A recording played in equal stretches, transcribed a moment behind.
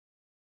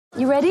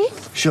You ready?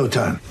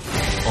 Showtime.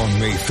 On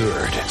May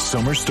 3rd,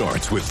 summer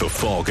starts with The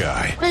Fall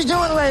Guy. Let's do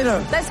it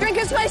later. Let's drink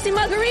a spicy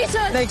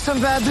margarita. Make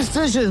some bad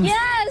decisions.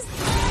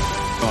 Yes!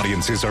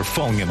 Audiences are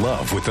falling in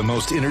love with the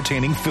most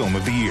entertaining film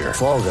of the year.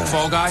 Fall Guy.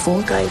 Fall Guy?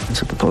 Fall guy.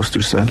 That's what the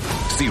poster said.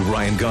 See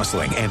Ryan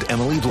Gosling and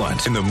Emily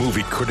Blunt in the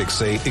movie critics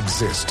say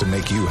exists to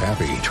make you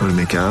happy. Trying to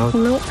make it out?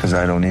 Nope. Because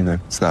I don't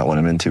either. It's not what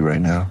I'm into right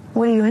now.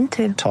 What are you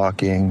into?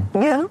 Talking.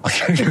 Yeah.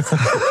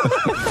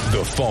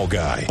 The Fall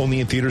Guy.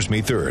 Only in theaters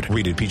May 3rd.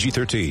 Rated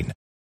PG-13.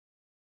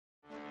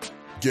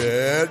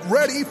 Get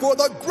ready for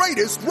the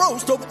greatest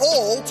roast of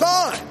all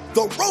time.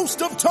 The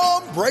Roast of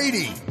Tom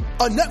Brady.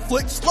 A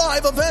Netflix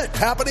live event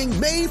happening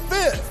May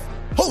 5th.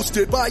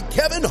 Hosted by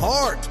Kevin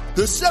Hart.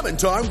 The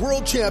 7-time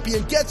world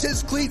champion gets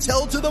his cleats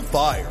held to the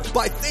fire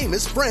by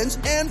famous friends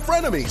and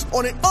frenemies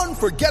on an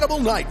unforgettable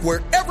night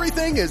where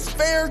everything is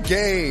fair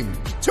game.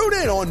 Tune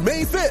in on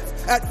May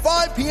 5th at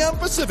 5 p.m.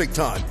 Pacific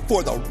time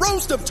for the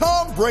Roast of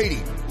Tom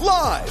Brady.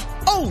 Live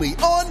only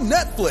on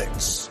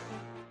Netflix.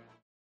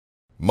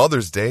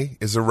 Mother's Day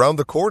is around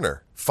the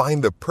corner.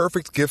 Find the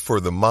perfect gift for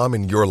the mom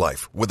in your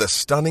life with a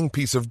stunning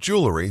piece of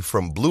jewelry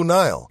from Blue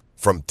Nile.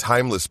 From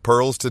timeless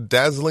pearls to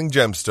dazzling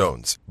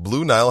gemstones,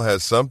 Blue Nile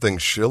has something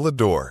she'll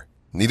adore.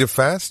 Need it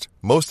fast?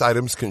 Most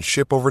items can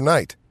ship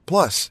overnight.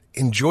 Plus,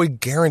 enjoy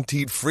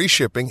guaranteed free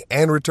shipping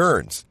and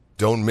returns.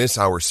 Don't miss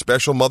our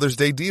special Mother's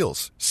Day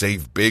deals.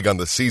 Save big on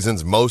the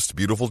season's most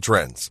beautiful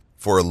trends.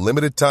 For a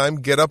limited time,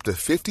 get up to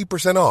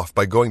 50% off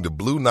by going to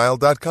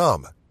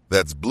BlueNile.com.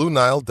 That's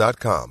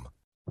BlueNile.com.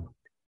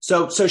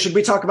 So should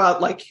we talk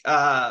about like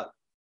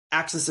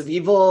Axis of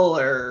Evil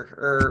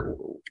or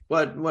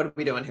what are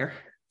we doing here?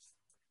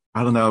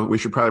 I don't know. We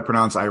should probably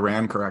pronounce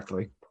Iran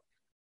correctly.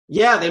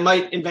 Yeah, they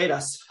might invade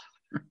us,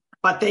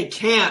 but they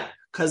can't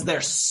because they're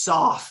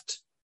soft.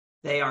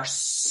 They are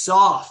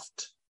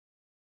soft.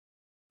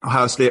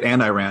 Ohio State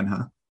and Iran,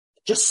 huh?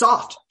 Just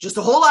soft. Just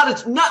a whole lot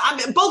of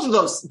both of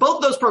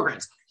those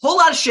programs. Whole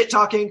lot of shit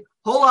talking.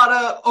 Whole lot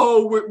of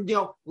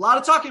a lot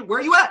of talking. Where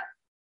are you at?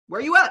 Where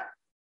are you at?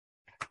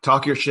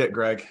 Talk your shit,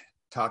 Greg.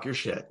 Talk your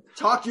shit.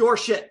 Talk your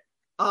shit.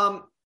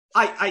 We'll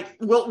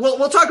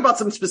talk about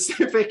some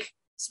specific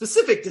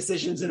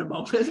decisions in a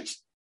moment.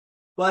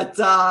 But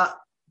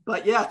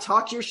yeah,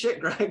 talk your shit,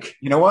 Greg.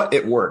 You know what?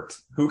 It worked.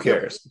 Who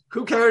cares?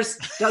 Who cares?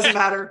 Doesn't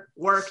matter.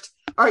 Worked.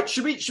 All right,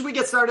 should we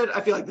get started? I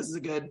feel like this is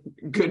a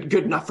good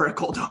enough for a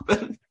cold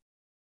open.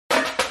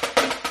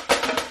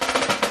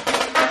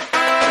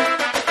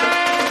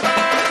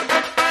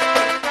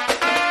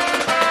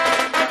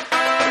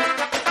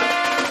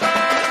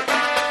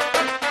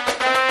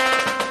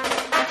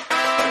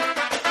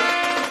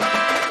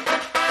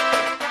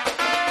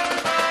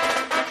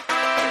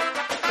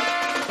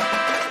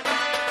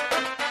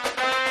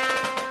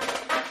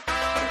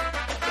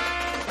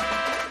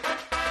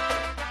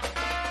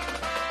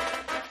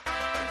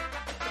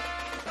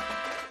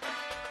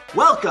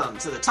 Welcome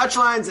to the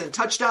Touchlines and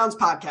Touchdowns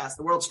podcast,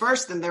 the world's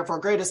first and therefore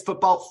greatest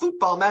football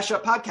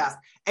mashup podcast,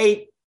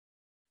 a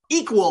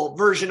equal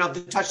version of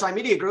the Touchline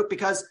Media Group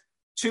because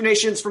two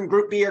nations from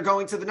Group B are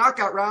going to the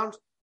knockout round,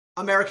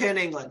 America and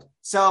England.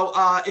 So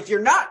if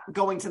you're not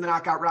going to the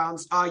knockout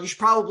rounds, you should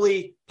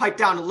probably pipe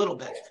down a little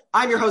bit.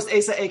 I'm your host,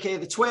 Asa, aka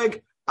The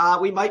Twig.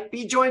 We might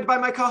be joined by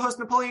my co-host,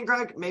 Napoleon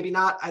Gregg. Maybe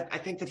not. I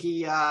think that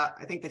he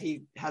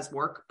has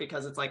work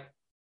because it's like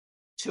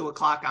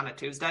 2:00 on a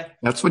Tuesday.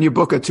 That's when you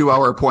book a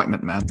 2-hour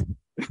appointment, man.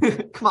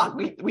 Come on,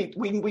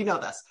 we know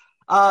this.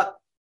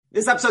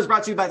 This episode is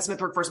brought to you by the Smith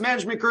Workforce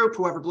Management Group,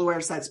 whoever Blue Air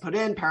decides to put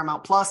in,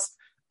 Paramount Plus,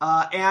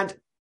 and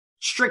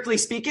strictly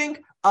speaking,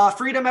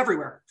 freedom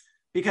everywhere,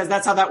 because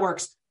that's how that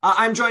works.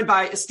 I'm joined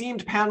by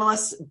esteemed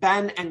panelists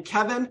Ben and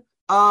Kevin.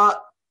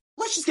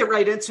 Let's just get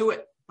right into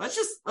it.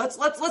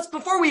 Let's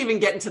before we even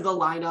get into the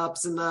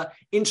lineups and the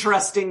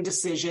interesting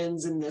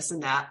decisions and this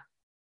and that.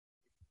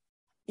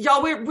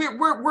 Y'all,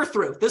 we're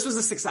through. This was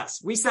a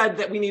success. We said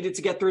that we needed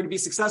to get through to be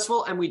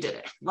successful, and we did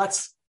it.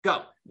 Let's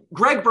go.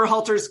 Greg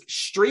Berhalter's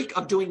streak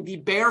of doing the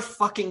bare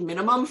fucking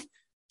minimum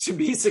to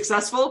be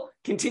successful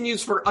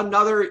continues for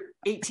another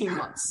 18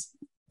 months.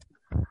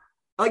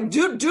 Like,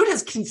 dude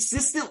has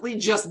consistently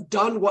just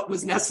done what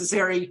was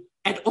necessary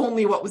and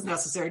only what was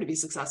necessary to be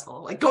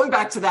successful. Like, going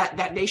back to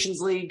that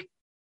Nations League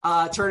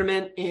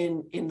tournament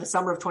in the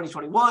summer of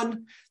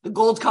 2021, the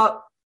Gold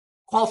Cup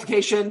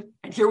qualification,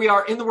 and here we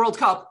are in the World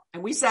Cup.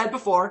 And we said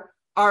before,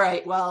 all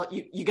right, well,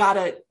 you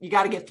gotta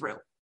get through.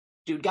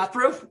 Dude got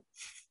through.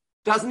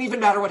 Doesn't even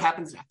matter what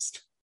happens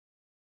next.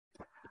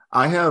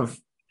 I have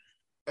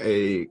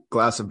a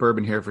glass of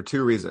bourbon here for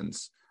two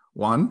reasons.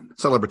 One,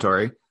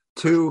 celebratory.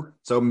 Two,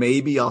 so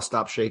maybe I'll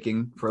stop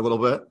shaking for a little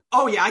bit.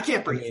 Oh yeah, I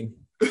can't breathe.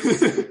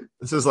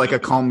 This is like a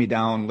calm me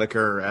down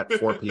liquor at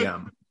 4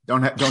 p.m.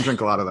 Don't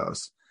drink a lot of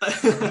those.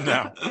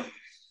 No.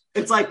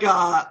 It's like,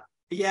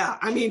 yeah,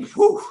 I mean,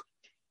 whew.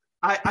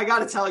 I got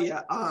to tell you,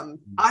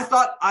 I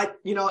thought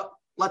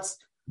let's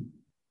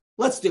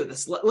do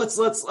this. Let's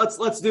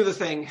do the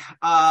thing.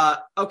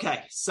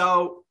 Okay.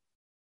 So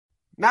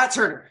Matt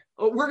Turner,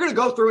 we're going to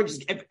go through and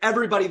just give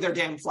everybody their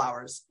damn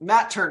flowers.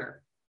 Matt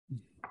Turner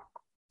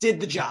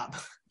did the job.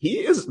 He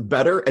is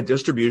better at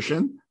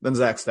distribution than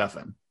Zach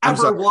Steffen.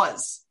 Ever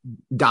was.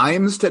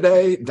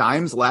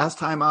 Dimes last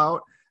time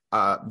out,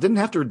 didn't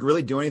have to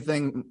really do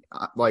anything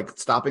like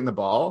stopping the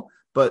ball.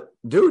 But,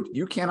 dude,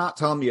 you cannot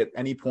tell me at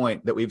any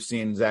point that we've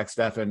seen Zach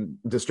Steffen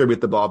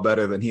distribute the ball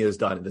better than he has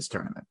done in this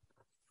tournament.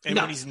 And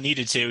when he's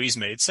needed to, he's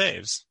made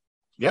saves.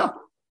 Yeah.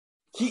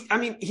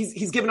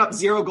 He's given up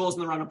 0 goals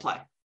in the run of play.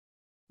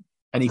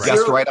 And he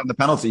guessed right on the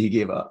penalty he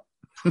gave up.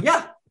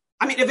 Yeah.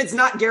 I mean, if it's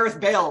not Gareth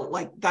Bale,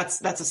 like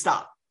that's a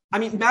stop. I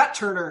mean, Matt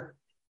Turner,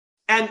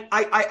 and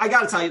I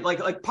got to tell you,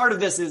 like part of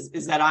this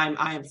is that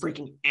I am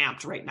freaking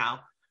amped right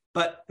now.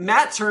 But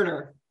Matt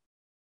Turner,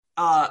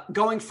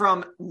 going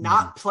from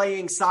not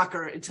playing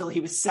soccer until he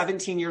was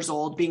 17 years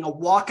old, being a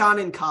walk-on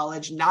in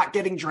college, not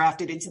getting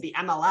drafted into the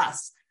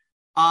MLS,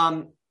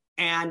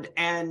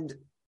 and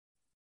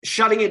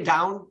shutting it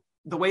down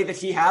the way that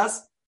he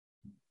has,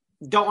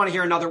 don't want to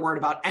hear another word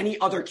about any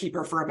other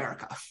keeper for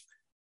America.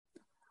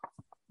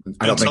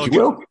 I don't think you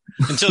will.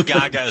 Until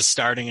Gaga is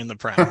starting in the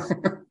Prem.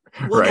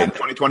 Right,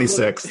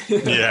 2026.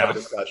 Yeah.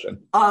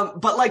 Discussion.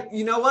 But like,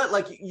 you know what?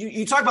 Like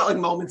you talk about like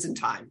moments in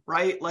time,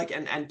 right? Like,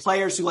 and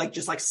players who like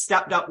just like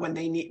stepped up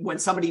when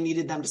somebody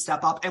needed them to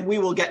step up, and we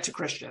will get to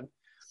Christian.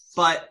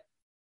 But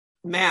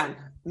man,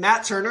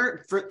 Matt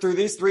Turner through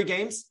these 3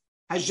 games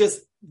has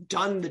just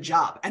done the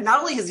job. And not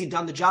only has he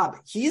done the job,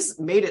 he's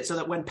made it so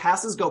that when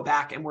passes go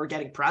back and we're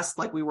getting pressed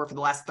like we were for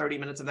the last 30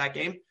 minutes of that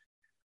game,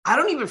 I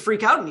don't even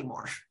freak out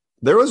anymore.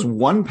 There was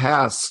one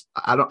pass,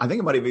 I think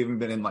it might have even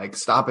been in like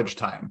stoppage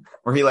time,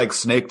 where he like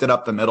snaked it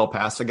up the middle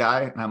past a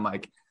guy, and I'm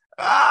like,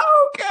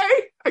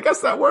 okay, I guess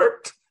that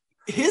worked.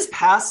 His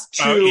pass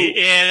to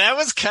that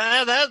was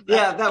kind of that.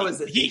 Yeah, that was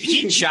it.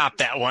 He chopped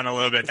that one a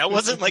little bit. That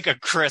wasn't like a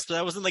crisp.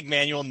 That wasn't like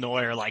Manuel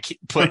Neuer like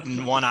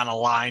putting one on a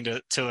line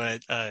to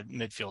a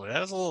midfielder. That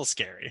was a little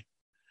scary.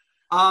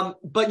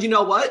 But you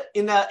know what?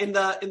 In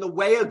the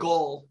way a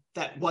goal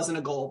that wasn't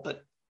a goal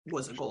but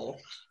was a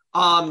goal.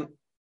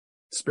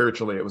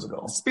 Spiritually, it was a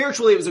goal.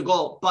 Spiritually, it was a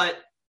goal. But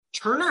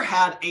Turner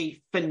had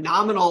a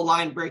phenomenal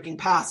line-breaking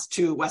pass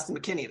to Weston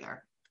McKennie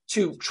there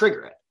to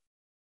trigger it.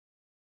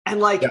 And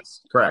like,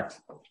 yes,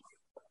 correct.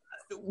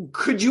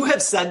 Could you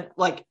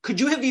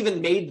have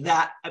even made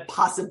that a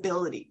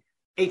possibility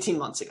 18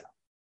 months ago?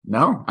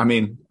 No, I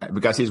mean,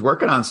 because he's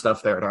working on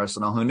stuff there at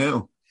Arsenal. Who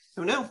knew?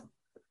 Who knew?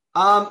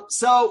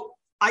 So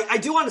I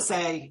do want to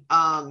say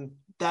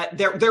that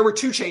there were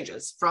 2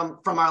 changes from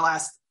our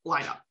last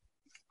lineup.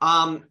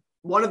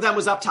 One of them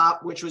was up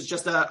top, which was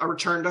just a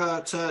return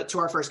to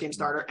our first game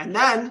starter. And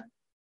then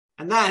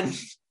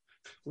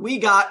we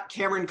got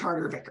Cameron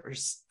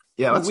Carter-Vickers.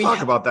 Yeah, let's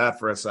talk about that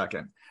for a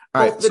second.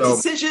 All right, the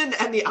decision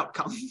and the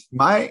outcome.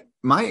 My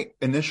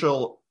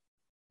initial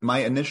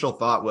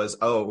thought was,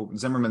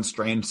 Zimmerman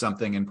strained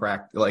something in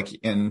practice, like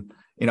in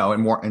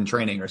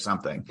training or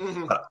something.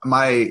 Mm-hmm. But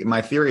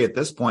my theory at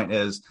this point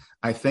is,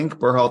 I think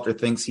Berhalter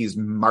thinks he's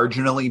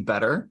marginally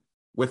better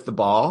with the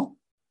ball,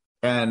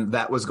 and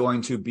that was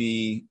going to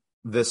be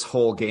this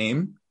whole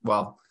game.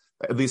 Well,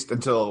 at least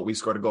until we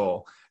scored a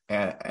goal,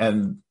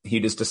 and he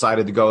just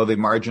decided to go the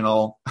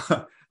marginal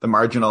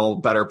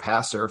better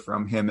passer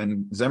from him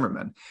and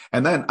Zimmerman.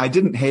 And then I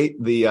didn't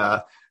hate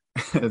the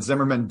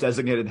Zimmerman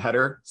designated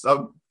header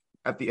sub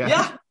at the end.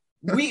 Yeah,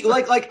 we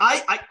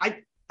I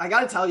got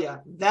to tell you,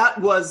 that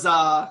was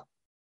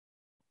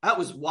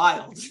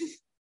wild.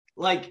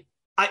 We'll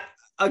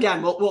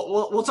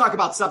talk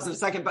about subs in a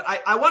second, but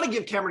I want to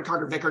give Cameron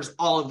Carter-Vickers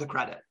all of the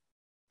credit,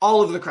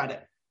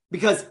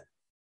 because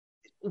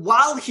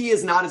while he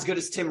is not as good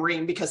as Tim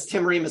Ream, because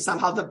Tim Ream is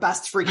somehow the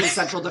best freaking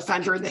central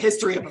defender in the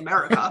history of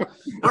America.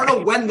 I don't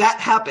know when that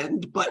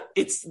happened, but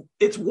it's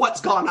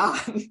what's gone on.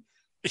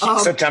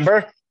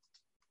 September.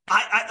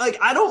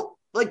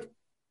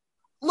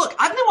 Look,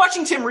 I've been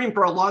watching Tim Ream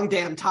for a long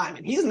damn time,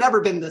 and he's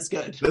never been this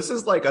good. This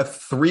is like a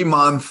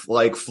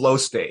 3-month flow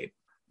state.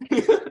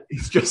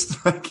 He's just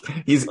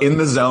he's in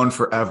the zone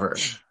forever.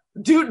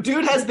 Dude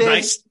has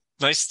been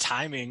nice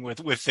timing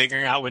with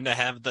figuring out when to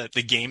have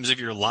the games of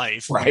your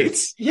life. Right.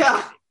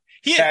 Yeah.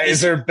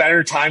 Is there a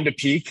better time to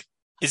peak?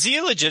 Is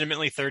he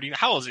legitimately 30?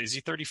 How old is he? Is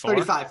he 34?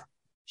 35.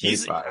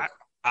 He's 35.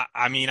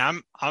 I mean,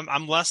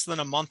 I'm less than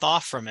a month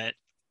off from it.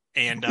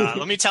 And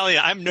let me tell you,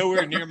 I'm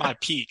nowhere near my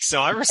peak. So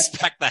I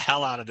respect the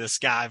hell out of this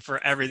guy for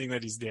everything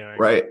that he's doing.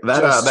 Right.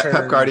 That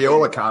Pep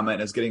Guardiola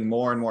comment is getting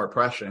more and more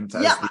prescient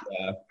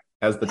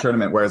as the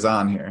tournament wears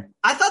on here.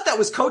 I thought that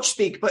was coach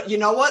speak, but you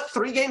know what?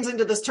 3 games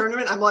into this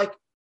tournament, I'm like,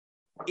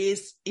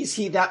 is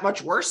he that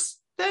much worse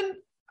than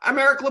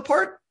Aymeric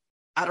Laporte?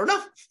 I don't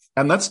know.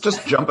 And let's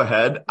just jump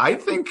ahead. I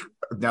think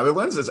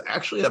Netherlands is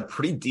actually a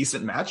pretty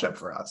decent matchup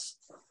for us.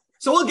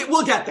 So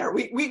we'll get there.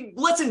 We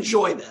let's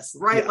enjoy this,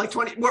 right? Yeah.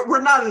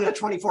 We're not in a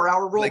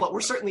 24-hour rule, but we're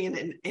certainly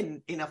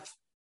in a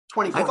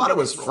 24. I thought it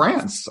was rule.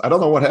 France. I don't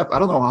know what happened. I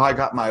don't know how I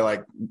got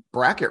my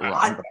bracket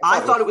wrong.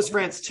 I thought it was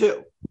France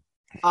too.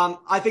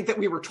 I think that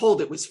we were told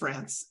it was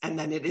France, and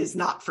then it is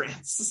not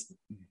France.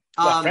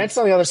 France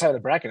on the other side of the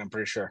bracket, I'm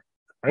pretty sure.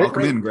 Right?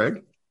 Welcome in,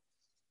 Greg.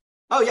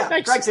 Oh yeah,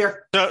 thanks. Greg's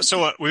here. So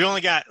what? We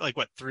only got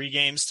 3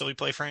 games till we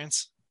play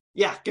France?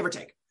 Yeah, give or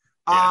take.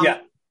 Yeah.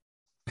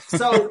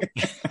 So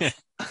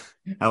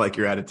I like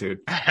your attitude.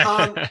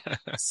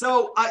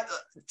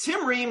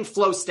 Tim Ream,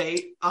 Flow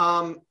State,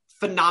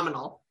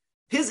 phenomenal.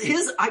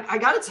 I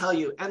gotta tell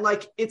you, and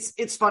like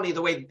it's funny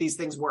the way these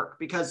things work,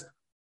 because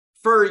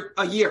for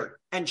a year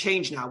and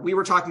change now, we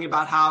were talking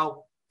about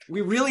how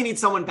we really need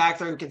someone back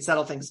there who can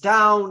settle things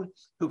down,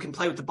 who can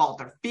play with the ball at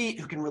their feet,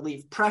 who can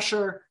relieve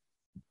pressure.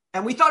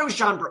 And we thought it was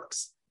John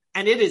Brooks.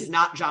 And it is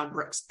not John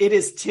Brooks. It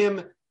is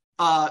Tim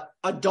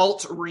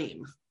Adult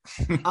Ream.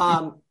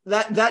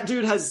 That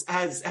dude has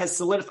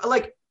solidified.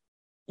 Like,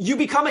 you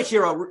become a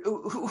hero.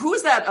 Who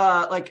is that?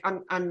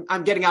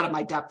 I'm getting out of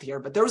my depth here,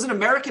 but there was an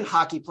American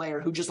hockey player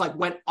who just like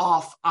went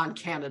off on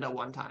Canada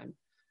one time.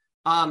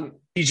 PJ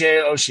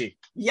Oshie.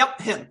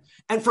 Yep, him.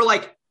 And for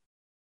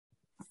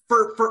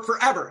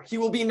forever, he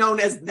will be known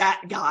as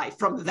that guy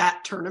from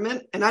that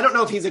tournament. And I don't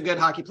know if he's a good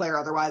hockey player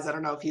otherwise. I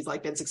don't know if he's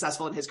like been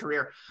successful in his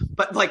career,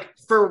 but like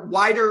for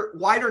wider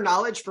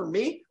knowledge for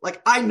me, like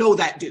I know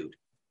that dude.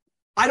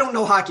 I don't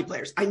know hockey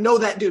players. I know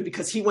that dude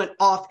because he went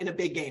off in a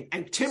big game,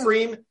 and Tim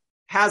Ream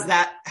has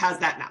that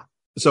now.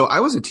 So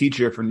I was a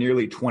teacher for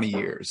nearly 20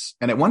 years.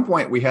 And at one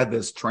point we had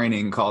this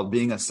training called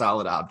being a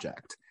solid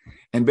object.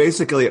 And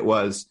basically it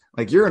was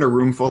like, you're in a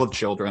room full of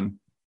children,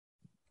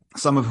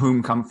 some of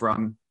whom come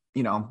from,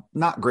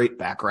 not great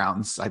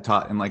backgrounds. I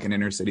taught in like an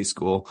inner city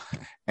school,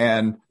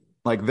 and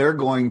like they're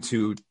going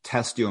to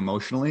test you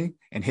emotionally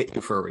and hit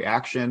you for a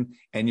reaction.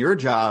 And your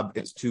job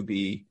is to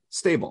be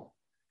stable.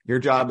 Your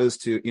job is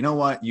to, you know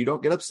what? You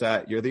don't get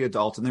upset. You're the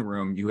adult in the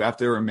room. You have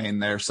to remain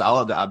their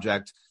solid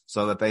object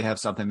so that they have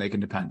something they can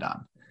depend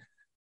on.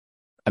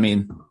 I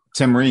mean,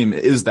 Tim Ream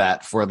is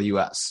that for the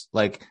U.S.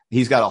 Like,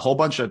 he's got a whole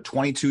bunch of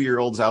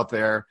 22-year-olds out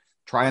there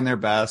trying their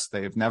best.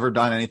 They've never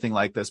done anything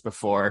like this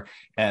before.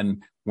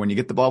 And when you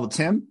get the ball to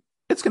Tim,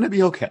 it's going to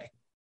be okay.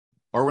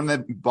 Or when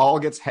the ball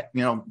gets,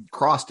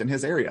 crossed in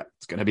his area,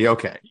 it's going to be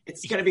okay.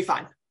 It's going to be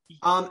fine.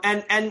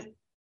 And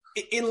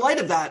in light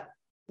of that,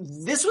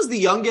 this was the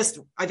youngest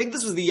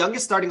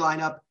starting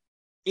lineup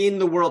in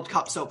the World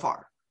Cup so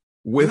far.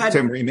 With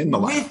Tim Ream in the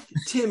lineup. With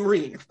Tim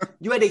Ream.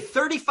 You had a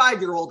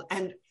 35-year-old,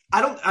 and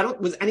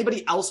was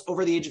anybody else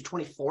over the age of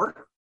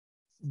 24?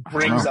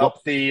 Brings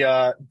up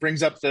the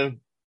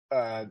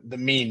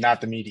mean,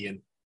 not the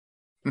median.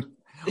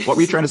 What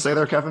were you trying to say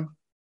there, Kevin?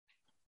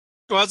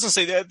 Well, I was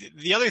going to say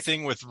the other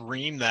thing with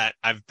Ream that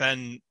I've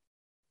been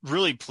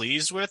really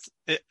pleased with,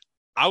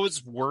 I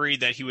was worried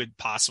that he would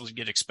possibly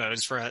get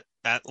exposed for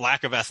that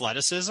lack of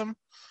athleticism.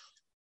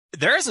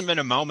 There hasn't been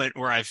a moment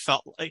where I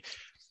felt like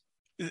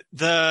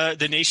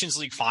the Nations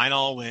League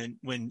final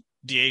when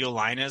Diego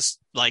Lainez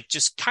like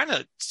just kind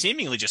of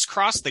seemingly just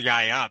crossed the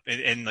guy up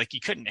and like he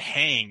couldn't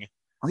hang.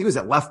 Well, he was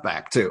at left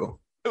back too.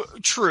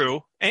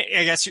 True.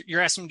 I guess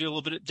you're asking him to do a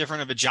little bit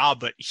different of a job,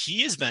 but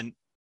he has been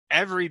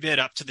every bit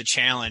up to the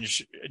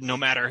challenge, no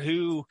matter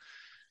who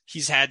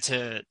he's had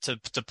to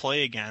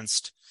play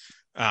against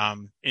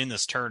in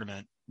this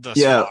tournament.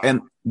 Yeah,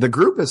 and the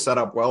group is set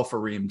up well for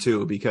Ream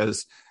too,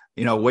 because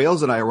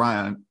Wales and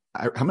Iran.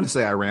 I'm going to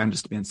say Iran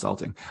just to be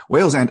insulting.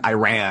 Wales and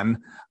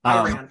Iran.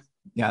 Iran.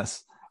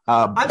 Yes.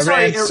 I'm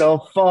sorry. So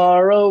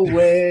far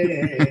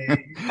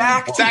away.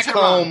 Back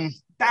home.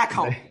 Back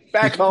home.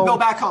 Back home. Go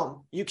back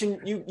home.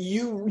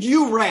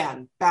 You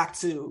ran back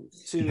to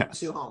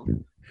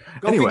home.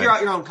 Go figure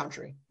out your own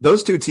country.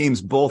 Those two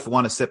teams both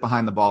want to sit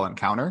behind the ball and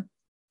counter.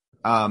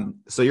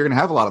 So you're going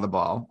to have a lot of the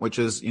ball, which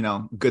is,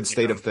 good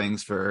state of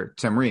things for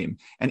Tim Ream.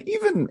 And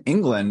even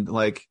England,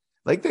 like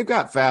they've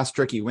got fast,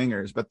 tricky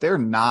wingers, but they're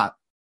not,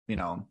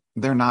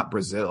 they're not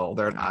Brazil.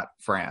 They're not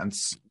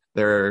France.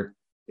 They're,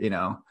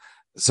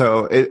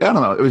 so I don't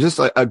know. It was just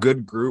like a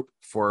good group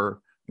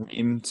for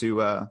Ream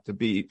to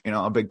be,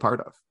 a big part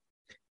of.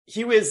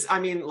 He was,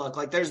 look,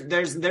 like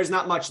there's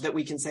not much that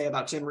we can say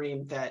about Tim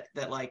Ream that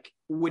like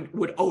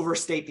would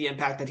overstate the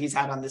impact that he's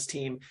had on this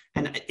team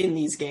and in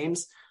these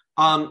games.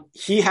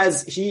 He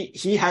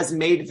has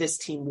made this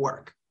team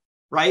work,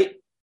 right?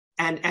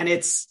 And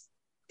it's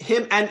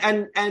him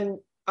and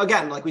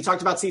again, like we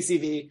talked about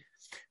CCV,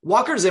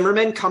 Walker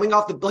Zimmerman coming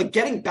off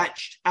getting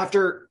benched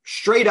after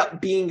straight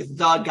up being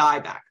the guy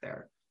back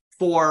there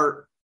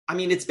for,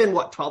 it's been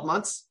 12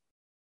 months?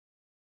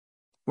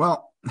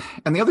 Well,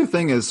 and the other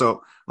thing is,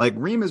 so like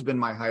Ream has been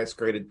my highest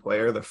graded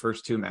player the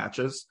first two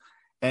matches.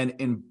 And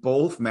in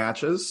both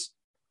matches,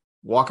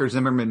 Walker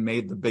Zimmerman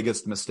made the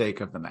biggest mistake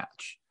of the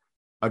match.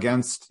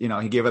 Against,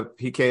 he gave a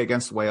PK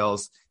against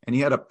Wales, and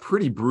he had a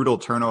pretty brutal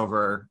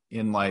turnover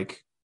in it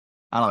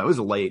was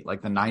late,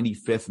 like the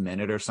 95th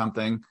minute or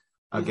something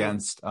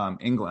against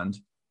England.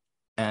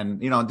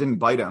 And, it didn't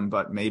bite him,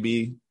 but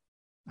maybe,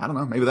 I don't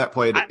know, maybe that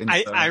played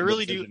into I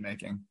really do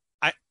making.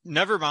 I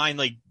never mind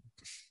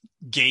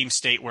game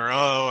state where,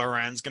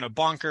 Iran's going to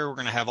bunker. We're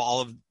going to have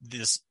all of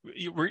this.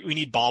 We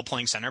need ball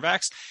playing center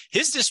backs.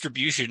 His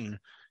distribution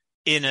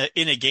in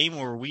a game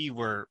where we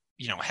were,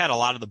 had a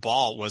lot of the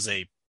ball was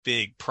a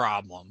big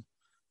problem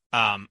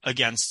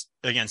against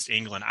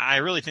England. I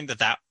really think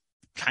that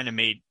kind of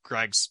made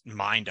Greg's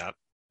mind up.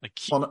 Like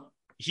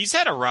he's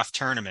had a rough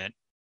tournament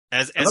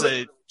as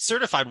a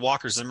certified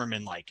Walker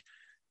Zimmerman,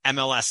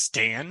 MLS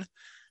stan.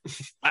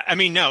 I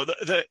mean, no,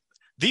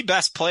 the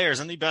best players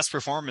and the best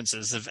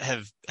performances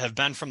have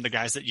been from the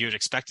guys that you had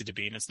expected to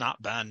be, and it's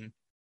not been,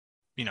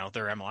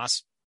 their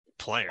MLS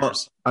players. Well,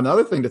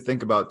 another thing to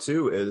think about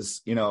too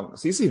is,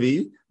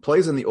 CCV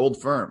plays in the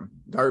Old Firm,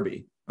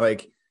 Derby.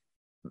 Like,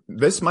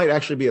 this might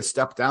actually be a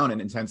step down in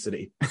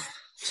intensity.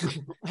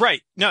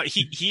 Right. No,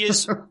 he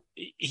is,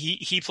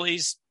 he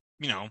plays,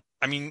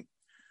 I mean,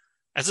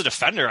 as a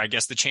defender, I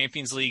guess the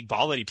Champions League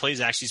ball that he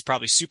plays actually is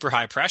probably super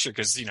high pressure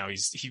because, he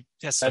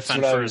has to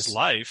defend for his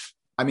life.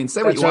 I mean,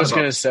 say what you want about, I was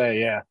going to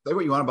say, yeah. Say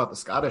what you want about the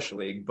Scottish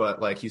League,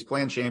 but like he's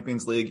playing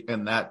Champions League,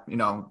 and that,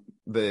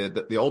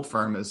 the Old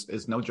Firm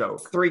is no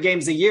joke. 3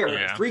 games a year.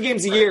 Yeah. 3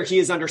 games a year, he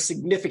is under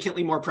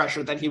significantly more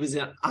pressure than he was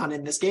on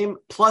in this game,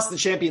 plus the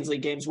Champions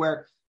League games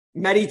where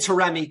Mehdi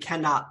Taremi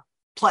cannot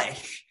play.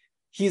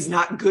 He's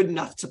not good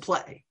enough to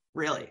play,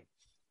 really.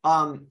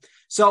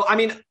 So, I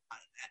mean,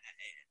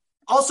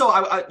 also,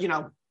 I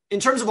in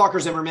terms of Walker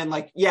Zimmerman,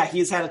 like, yeah,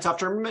 he's had a tough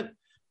tournament,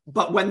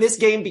 but when this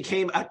game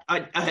became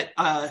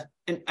a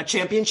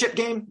championship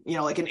game,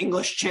 like an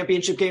English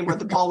championship game where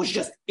the ball was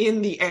just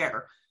in the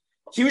air,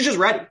 he was just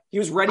ready. He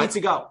was ready to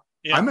go.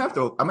 Yeah. I'm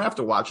gonna have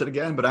to watch it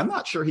again, but I'm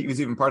not sure he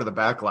was even part of the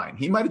back line.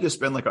 He might have just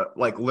been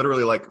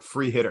literally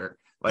free hitter,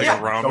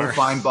 go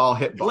find ball,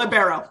 hit ball,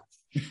 libero.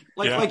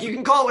 Like you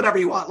can call it whatever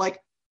you want. Like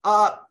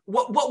what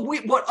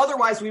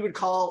otherwise we would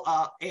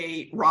call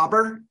a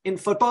robber in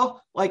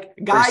football, like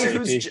guy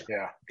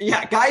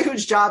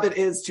whose job it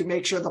is to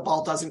make sure the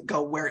ball doesn't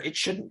go where it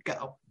shouldn't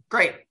go.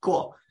 Great,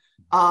 cool.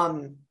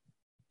 In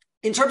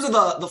terms of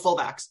the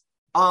fullbacks,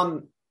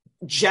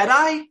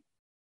 Jedi,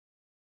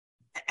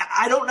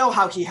 I don't know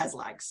how he has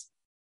legs.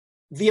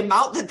 The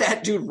amount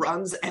that dude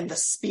runs and the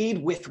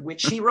speed with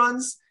which he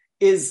runs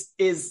is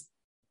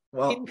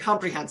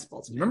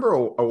incomprehensible to me. Remember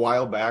a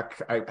while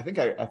back, I think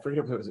I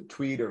forget if it was a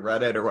tweet or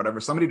Reddit or whatever,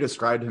 somebody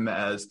described him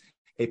as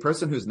a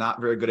person who's not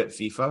very good at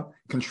FIFA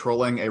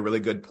controlling a really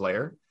good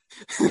player.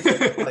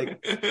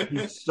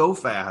 He's so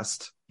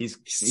fast. He's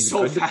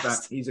so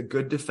fast. He's a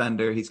good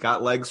defender. He's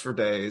got legs for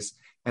days.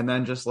 And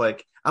then just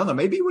I don't know,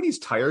 maybe when he's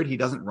tired, he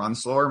doesn't run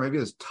slower. Maybe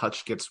his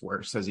touch gets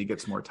worse as he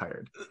gets more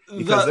tired.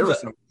 Because there were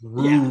some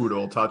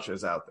brutal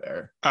touches out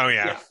there. Oh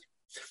yeah.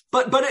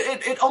 But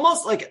it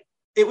almost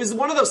it was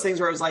one of those things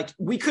where it was like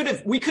we could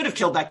have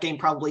killed that game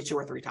probably 2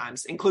 or 3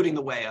 times, including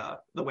the way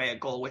a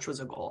goal, which was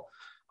a goal.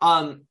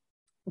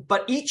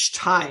 But each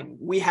time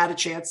we had a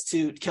chance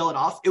to kill it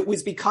off, it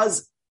was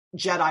because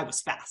Jedi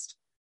was fast.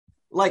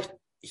 Like,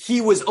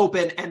 he was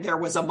open and there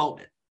was a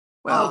moment.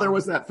 Well, there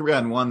was that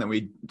 3-on-1 that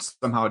we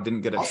somehow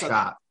didn't get a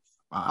shot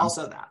on.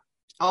 Also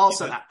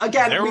that.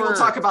 Again, we will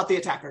talk about the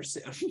attackers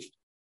soon.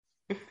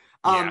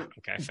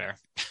 Okay, fair.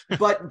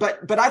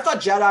 but I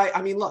thought Jedi,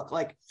 I mean, look,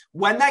 like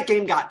when that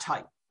game got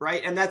tight,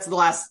 right? And that's the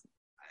last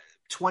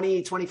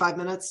 20, 25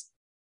 minutes,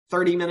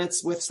 30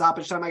 minutes with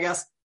stoppage time, I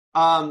guess.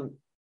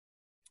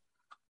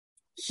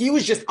 He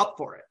was just up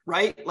for it,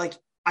 right? Like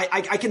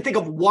I can think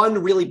of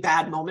one really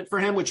bad moment for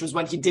him, which was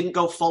when he didn't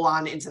go full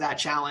on into that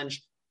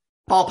challenge.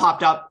 Ball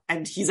popped up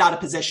and he's out of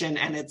position,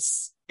 and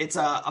it's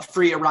a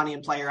free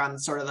Iranian player on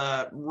sort of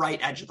the right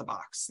edge of the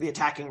box, the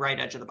attacking right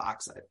edge of the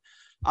box.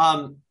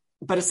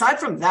 But aside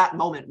from that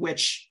moment,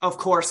 which of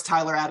course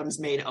Tyler Adams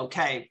made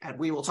okay, and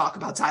we will talk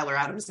about Tyler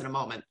Adams in a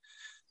moment.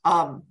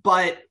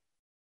 But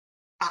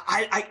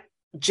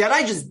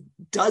Jedi just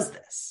does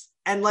this.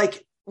 And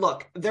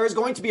look, there's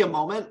going to be a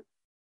moment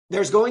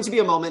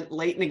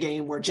late in the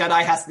game where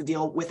Jedi has to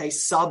deal with a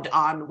subbed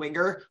on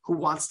winger who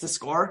wants to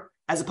score,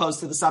 as opposed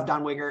to the subbed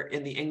on winger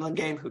in the England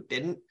game who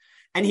didn't.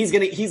 And he's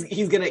gonna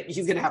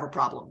have a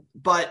problem.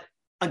 But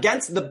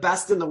against the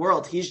best in the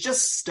world, he's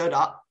just stood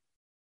up.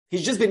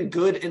 He's just been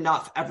good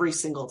enough every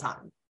single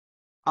time.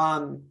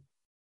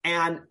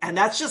 And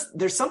that's just,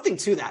 there's something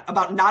to that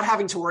about not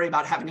having to worry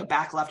about having a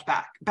backup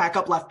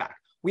left back.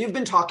 We have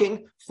been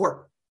talking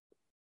for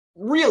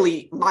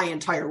really my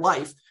entire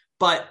life,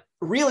 but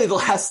really the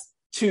last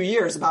 2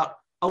 years about,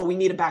 we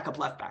need a backup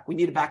left back. We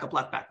need a backup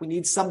left back. We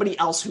need somebody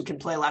else who can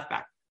play left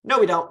back. No,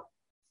 we don't.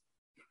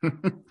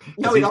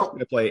 No, we don't. He's going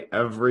to play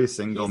every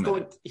single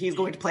minute. He's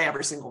going to play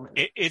every single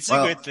minute. It's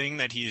a good thing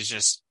that he's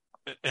just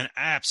an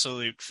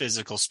absolute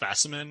physical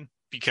specimen,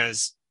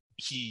 because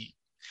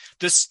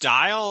the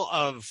style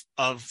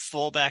of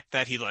fullback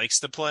that he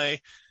likes to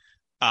play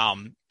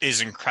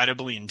is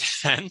incredibly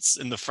intense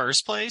in the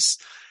first place.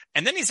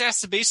 And then he's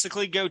asked to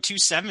basically go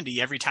 270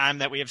 every time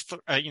that we have,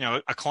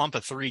 a clump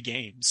of 3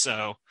 games.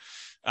 So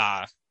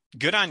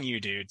good on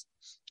you, dude.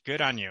 Good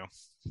on you.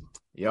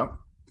 Yep.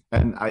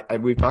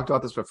 And we've talked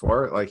about this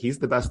before. Like, he's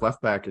the best left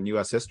back in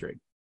U.S. history.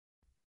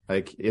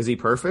 Like, is he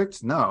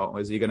perfect? No.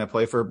 Is he going to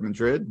play for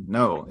Madrid?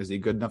 No. Is he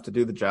good enough to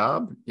do the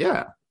job?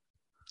 Yeah.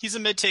 He's a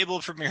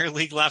mid-table Premier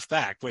League left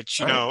back, which,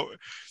 4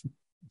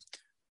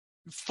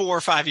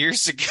 or 5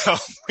 years ago,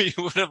 we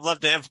would have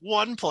loved to have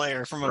one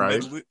player from a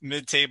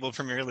mid-table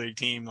Premier League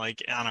team on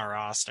our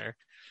roster.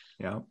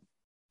 Yeah.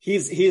 He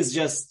is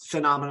just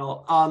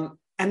phenomenal.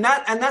 And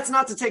that's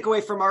not to take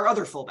away from our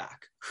other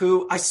fullback,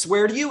 who, I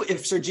swear to you,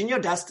 if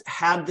Serginho Dest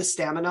had the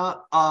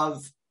stamina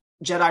of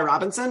Jedi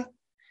Robinson,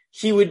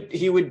 he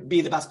would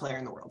be the best player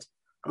in the world.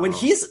 When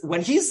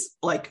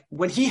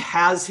he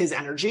has his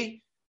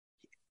energy,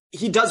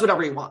 he does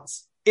whatever he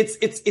wants.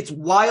 It's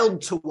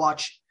wild to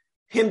watch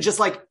him just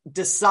like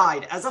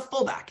decide as a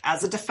fullback,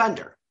 as a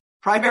defender,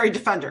 primary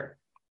defender,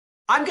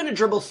 I'm going to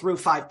dribble through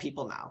 5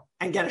 people now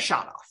and get a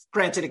shot off.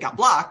 Granted, it got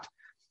blocked,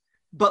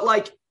 but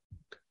like,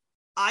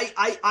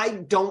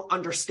 I don't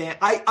understand.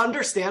 I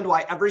understand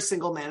why every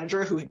single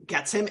manager who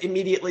gets him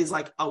immediately is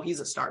like, oh, he's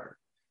a starter.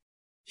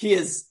 He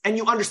is. And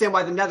you understand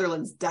why the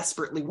Netherlands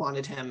desperately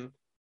wanted him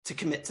to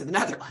commit to the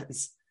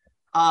Netherlands.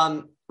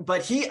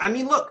 But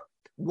look,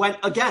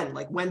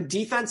 when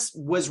defense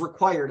was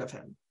required of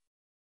him,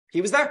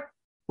 he was there.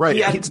 Right.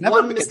 It's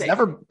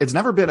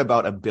never been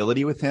about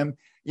ability with him.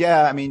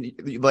 Yeah. I mean,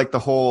 like the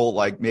whole,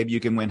 like maybe you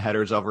can win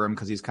headers over him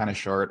because he's kind of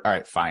short. All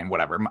right, fine,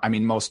 whatever. I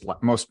mean, most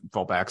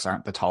fullbacks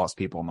aren't the tallest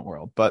people in the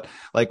world, but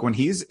like when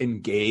he's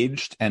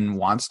engaged and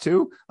wants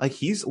to, like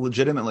he's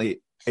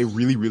legitimately a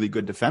really, really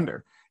good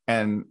defender.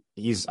 And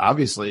he's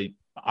obviously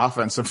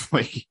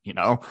offensively,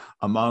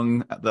 among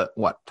the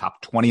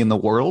top 20 in the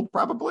world,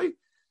 probably.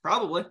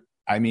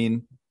 I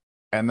mean,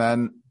 and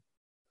then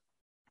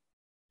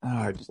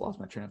I just lost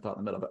my train of thought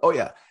in the middle of it. Oh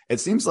yeah. It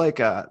seems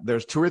like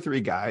there's 2 or 3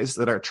 guys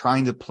that are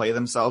trying to play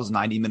themselves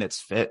 90 minutes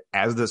fit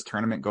as this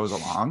tournament goes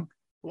along.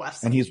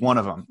 And he's one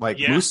of them. Like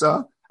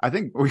Musa, I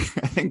think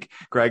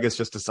Greg has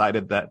just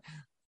decided that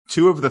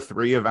 2 of the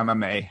 3 of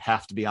MMA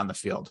have to be on the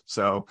field.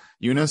 So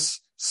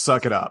Yunus,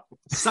 suck it up.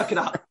 Again,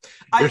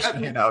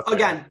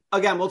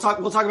 we'll talk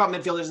about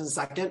midfielders in a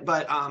second,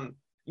 but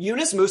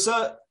Yunus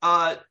Musa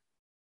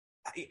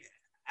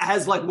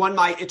has like won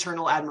my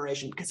eternal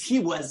admiration because he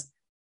was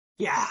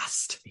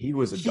gassed. He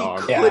was a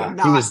dog. He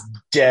was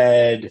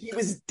dead. He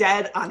was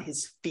dead on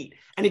his feet,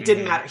 and it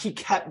didn't matter. He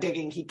kept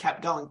digging. He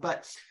kept going.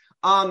 But,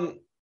 I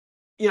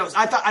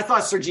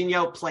thought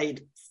Serginho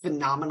played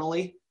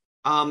phenomenally.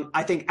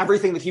 I think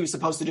everything that he was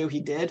supposed to do, he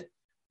did.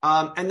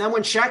 And then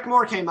when Shaq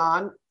Moore came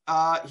on,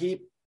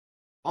 he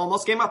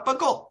almost came up a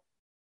goal.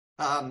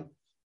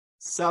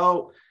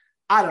 So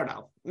I don't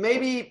know.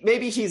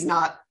 Maybe he's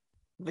not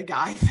the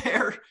guy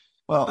there.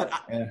 Well, but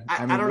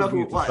I don't know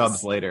who it was.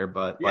 Subs later,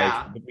 but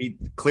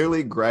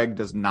clearly Greg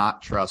does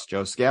not trust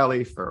Joe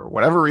Scally for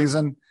whatever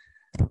reason,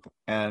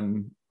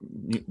 and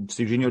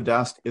Serginho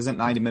Dest isn't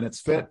 90 minutes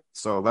fit.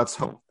 So let's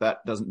hope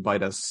that doesn't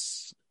bite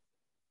us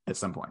at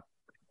some point.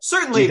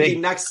 Certainly, the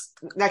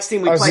next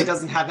team we play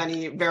doesn't have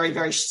any very,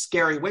 very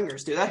scary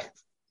wingers, do they?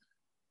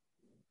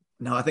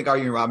 No, I think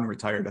Arjen Robben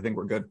retired. I think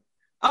we're good.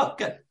 Oh,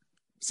 good.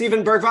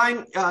 Steven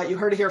Bergwijn, you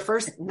heard it here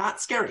first. Not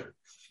scary.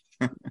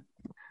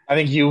 I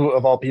think you,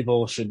 of all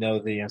people, should know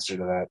the answer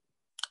to that.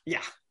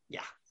 Yeah.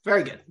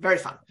 Very good. Very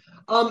fun.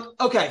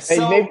 Okay,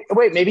 so...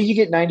 maybe you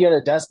get 90 out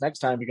of Dest next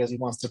time because he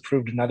wants to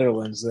prove to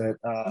Netherlands that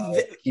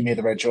he made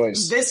the right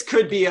choice. This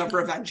could be a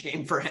revenge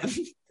game for him.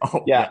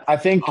 Oh, yeah, I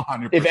think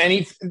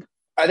 100%.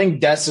 I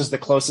think Dest is the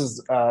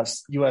closest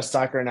U.S.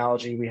 soccer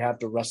analogy we have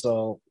to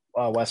Russell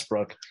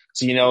Westbrook.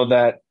 So you know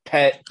that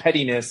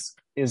pettiness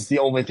is the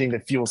only thing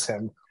that fuels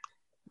him.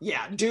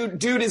 Yeah,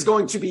 dude is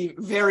going to be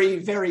very,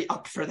 very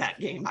up for that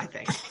game, I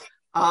think.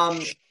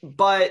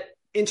 But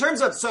in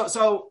terms of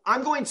so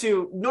I'm going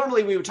to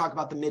normally we would talk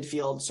about the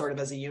midfield sort of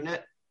as a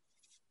unit.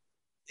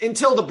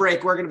 Until the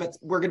break, we're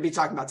gonna be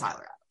talking about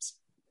Tyler Adams.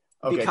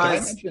 Okay, can I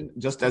mention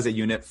just as a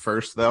unit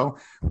first though?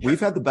 Sure. We've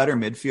had the better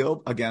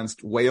midfield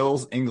against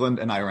Wales, England,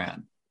 and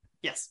Iran.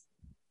 Yes.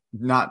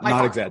 Not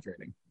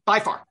exaggerating. By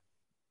far.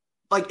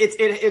 Like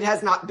it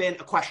has not been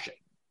a question.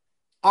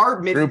 Our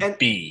mid Group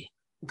B.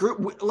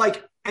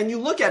 And you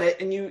look at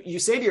it and you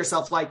say to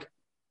yourself, like,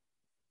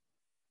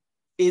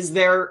 is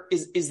there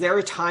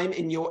a time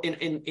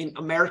in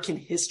American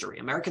history,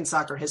 American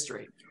soccer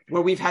history,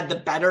 where we've had the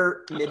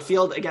better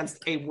midfield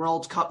against a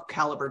World Cup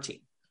caliber team?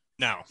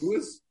 No.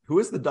 Who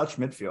is the Dutch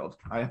midfield?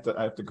 I have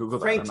to Google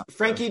that.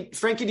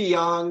 Frankie de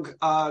Jong,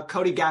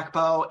 Cody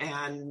Gakpo,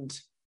 and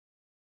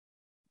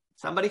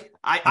somebody.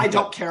 I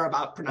don't care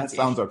about pronunciation.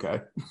 That sounds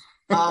okay.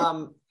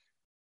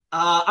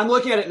 I'm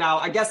looking at it now.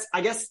 I guess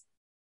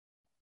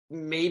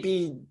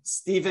maybe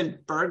Steven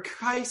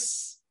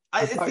Berghuis.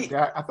 I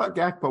thought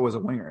Gakpo was a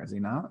winger. Is he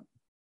not?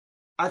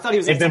 I thought he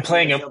was. They've been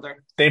playing him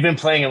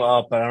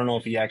up, but I don't know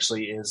if he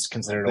actually is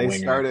considered a winger. They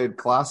started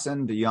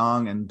Klaassen, De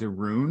Jong, and De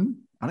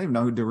Roon. I don't even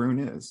know who De Roon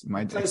is.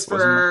 He plays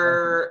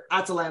for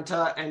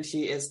Atalanta, and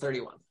he is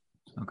 31.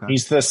 Okay,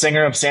 he's the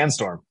singer of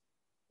Sandstorm.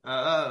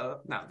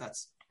 No,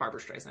 that's Barbra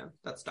Streisand.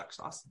 That's Duck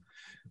Sauce.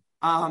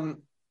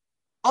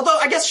 Although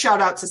I guess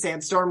shout out to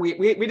Sandstorm. We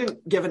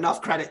didn't give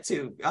enough credit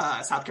to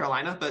South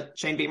Carolina, but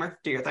Shane Beamer,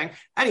 do your thing.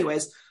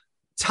 Anyways,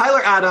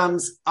 Tyler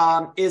Adams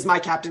is my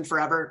captain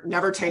forever.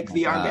 Never take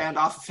the armband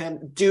off of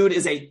him. Dude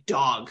is a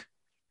dog.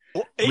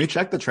 Can we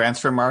check the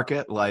transfer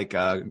market, like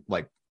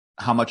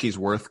how much he's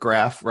worth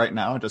graph right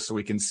now, just so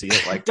we can see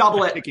it, like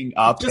double it, picking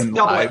up just in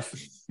double live.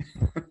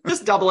 It.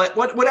 Just double it.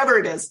 Whatever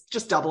it is,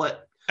 just double it.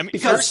 I mean,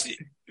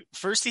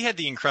 first he had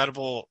the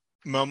incredible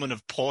moment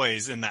of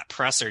poise in that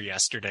presser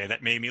yesterday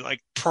that made me like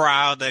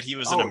proud that he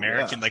was an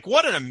American. Yeah. Like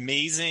what an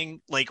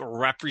amazing like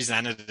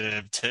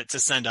representative to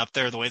send up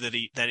there, the way that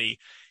he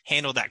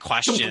handled that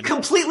question.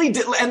 Completely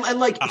and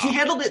like he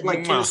handled it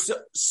like in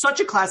such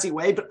a classy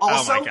way, but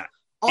also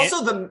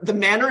the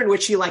manner in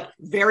which he like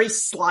very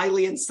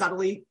slyly and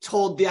subtly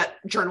told that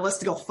journalist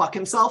to go fuck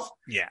himself.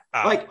 Yeah.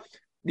 Like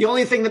the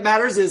only thing that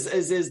matters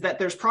is that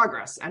there's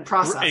progress and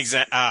process.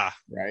 Exactly.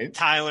 Right.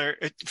 Tyler,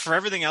 for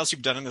everything else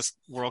you've done in this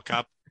World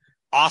Cup,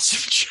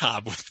 awesome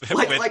job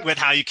with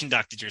how you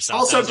conducted yourself.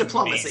 Also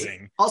diplomacy.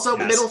 Amazing. Also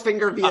middle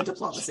finger via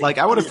diplomacy. Like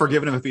I would have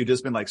forgiven him if he'd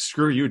just been like,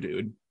 screw you,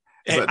 dude.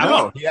 But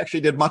no, he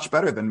actually did much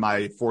better than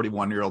my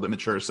 41-year-old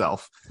immature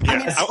self. Yeah. I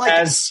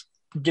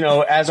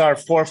mean, as our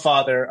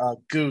forefather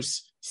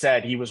Goose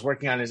said, he was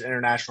working on his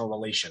international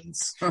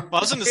relations. Well, I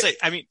was going to say,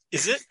 I mean,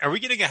 are we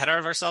getting ahead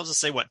of ourselves to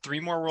say 3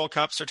 more World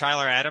Cups for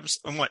Tyler Adams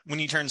and when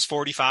he turns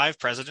 45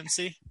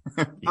 presidency?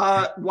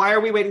 Why are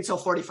we waiting till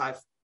 45?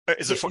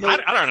 Is it? I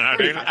don't know.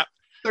 35.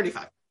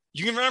 35.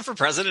 You can run for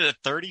president at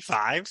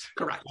 35?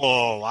 Correct.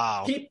 Oh,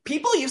 wow.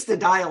 People used to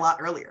die a lot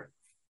earlier,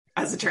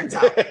 as it turns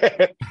out.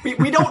 we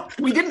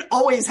didn't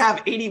always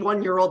have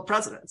 81-year-old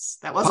presidents.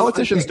 That wasn't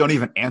Politicians don't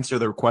even answer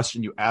the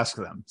question you ask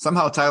them.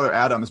 Somehow Tyler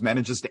Adams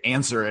manages to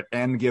answer it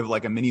and give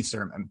like a mini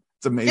sermon.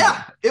 It's amazing.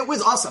 Yeah, it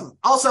was awesome.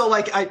 Also,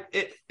 like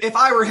if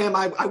I were him,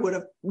 I would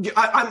have.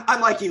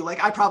 I'm like you.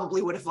 Like I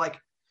probably would have like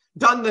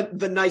done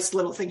the nice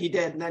little thing he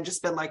did, and then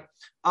just been like,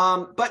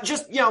 but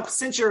just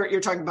since you're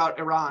talking about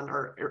Iran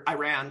or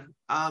Iran,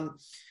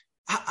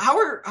 how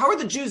are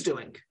the Jews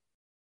doing?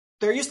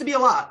 There used to be a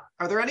lot.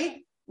 Are there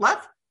any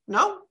left?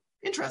 No?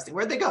 Interesting.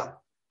 Where'd they go?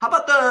 How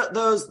about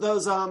those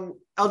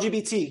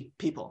LGBT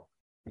people?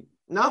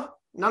 No?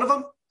 None of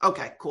them?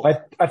 Okay, cool.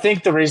 I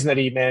think the reason that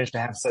he managed to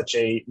have such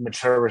a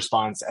mature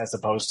response as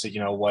opposed to,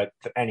 what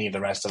any of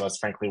the rest of us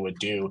frankly would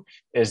do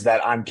is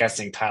that I'm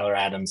guessing Tyler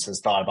Adams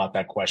has thought about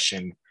that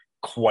question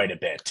quite a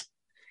bit.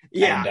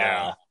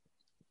 Yeah.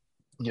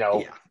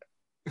 And,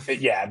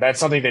 yeah, that's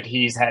something that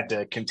he's had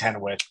to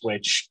contend with,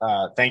 which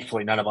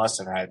thankfully none of us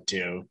have had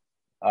to,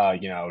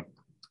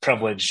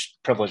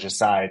 privilege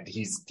aside,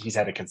 he's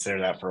had to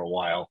consider that for a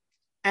while.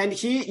 And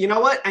he's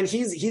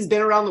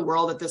been around the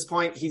world at this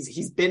point.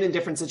 He's been in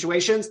different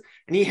situations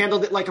and he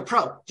handled it like a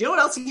pro. Do you know what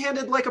else he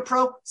handled like a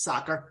pro?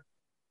 Soccer.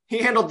 He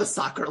handled the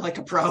soccer like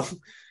a pro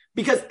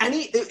because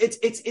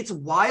it's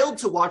wild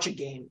to watch a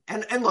game.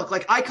 And look,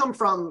 like I come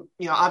from,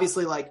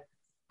 obviously like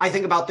I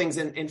think about things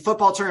in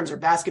football terms or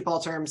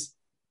basketball terms.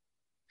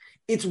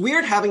 It's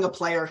weird having a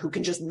player who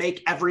can just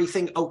make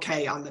everything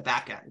okay on the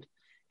back end.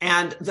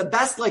 And the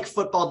best like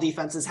football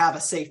defenses have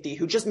a safety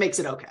who just makes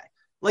it okay.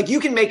 Like you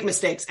can make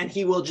mistakes and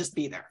he will just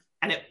be there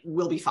and it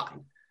will be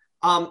fine.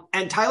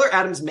 And Tyler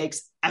Adams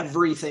makes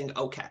everything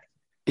okay.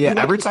 Yeah.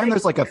 Every time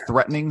there's like a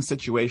threatening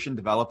situation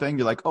developing,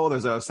 you're like, oh,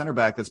 there's a center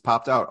back that's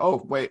popped out.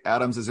 Oh, wait,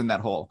 Adams is in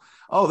that hole.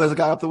 Oh, there's a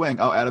guy up the wing.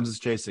 Oh, Adams is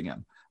chasing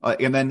him.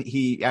 And then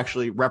he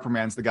actually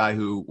reprimands the guy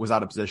who was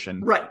out of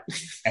position. Right.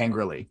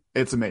 Angrily.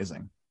 It's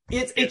amazing.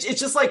 It's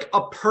just like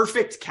a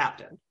perfect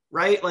captain,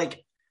 right?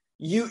 Like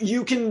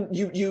you can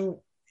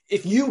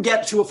if you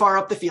get too far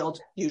up the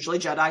field, usually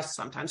Jedi,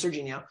 sometimes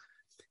Serginho,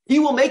 he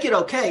will make it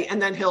okay.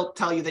 And then he'll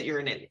tell you that you're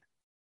an idiot.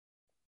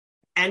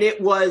 And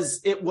it's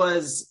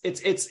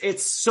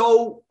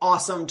so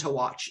awesome to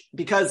watch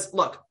because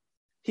look,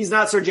 he's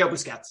not Sergio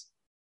Busquets.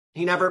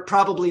 He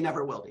probably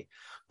never will be,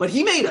 but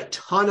he made a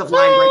ton of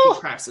line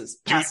breaking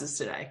passes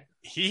today.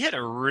 He hit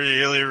a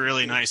really,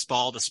 really nice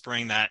ball to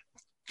spring that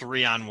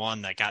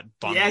 3-on-1 that got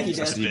bundled. Yeah, he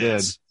did. He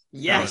did.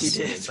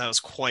 That was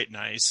quite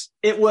nice.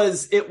 It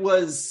was,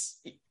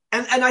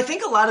 and I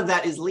think a lot of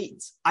that is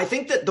Leeds. I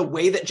think that the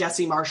way that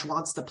Jesse Marsch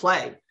wants to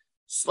play,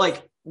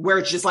 like where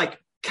it's just like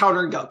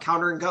counter and go.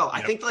 Yep.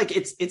 I think like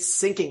it's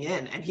sinking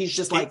in and he's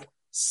just like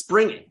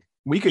springing.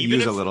 We could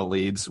use a little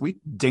Leeds. We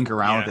dink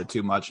around with it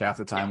too much half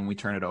the time when we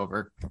turn it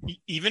over.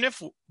 Even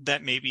if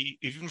that maybe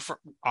even for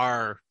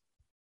our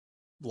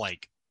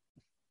like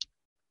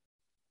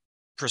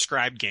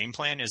prescribed game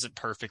plan isn't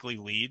perfectly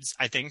Leeds,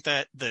 I think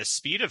that the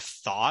speed of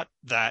thought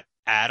that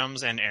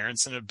Adams and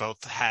Aronson have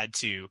both had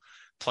to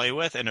play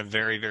with in a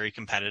very, very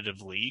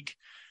competitive league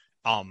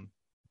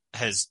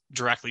has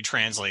directly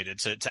translated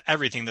to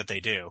everything that they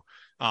do.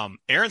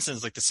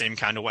 Aronson's like the same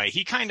kind of way.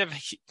 He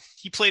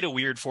played a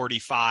weird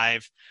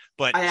 45,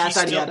 but I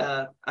thought he had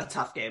a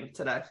tough game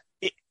today.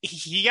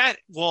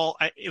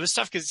 It was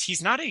tough because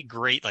he's not a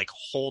great like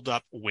hold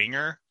up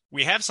winger.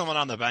 We have someone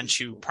on the bench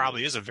who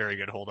probably is a very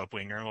good hold up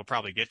winger, and we'll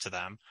probably get to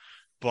them.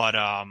 But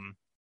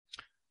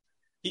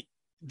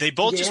they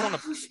both just want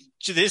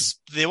to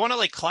they want to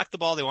like collect the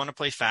ball. They want to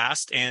play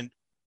fast. And,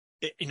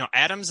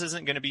 Adams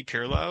isn't going to be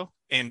Pirlo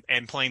and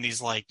playing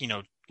these like,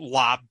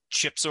 lob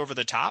chips over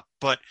the top.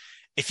 But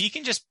if he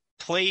can just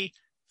play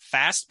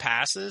fast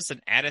passes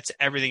and add it to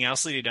everything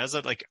else that he does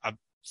at like a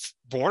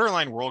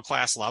borderline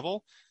world-class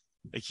level,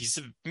 like he's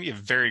going to be a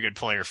very good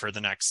player for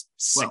the next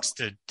 6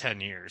 to 10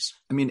 years.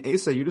 I mean,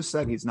 Asa, you just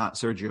said he's not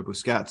Sergio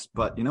Busquets,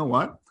 but you know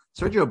what?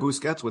 Sergio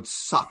Busquets would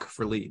suck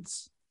for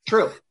Leeds.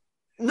 True.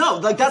 No,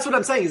 like that's what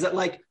I'm saying is that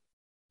like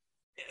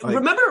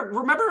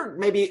remember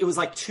maybe it was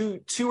like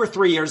two or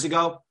 3 years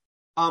ago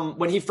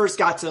when he first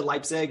got to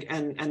Leipzig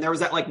and there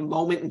was that like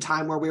moment in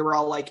time where we were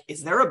all like,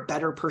 is there a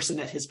better person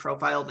at his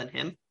profile than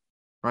him?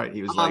 Right.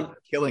 He was like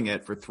killing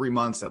it for 3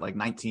 months at like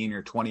 19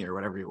 or 20 or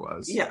whatever he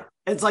was. Yeah.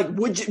 It's like,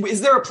 is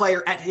there a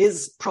player at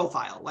his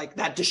profile, like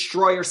that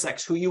destroyer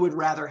 6 who you would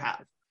rather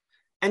have?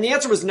 And the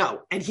answer was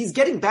no. And he's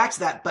getting back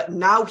to that, but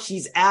now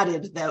he's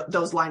added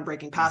those line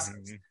breaking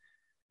passes,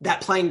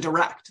 that playing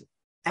direct.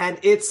 And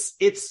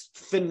it's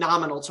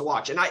phenomenal to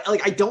watch. And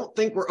I don't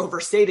think we're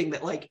overstating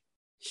that. Like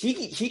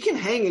he can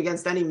hang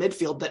against any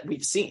midfield that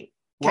we've seen.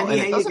 Can he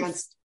hang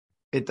against?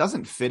 It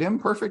doesn't fit him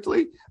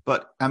perfectly,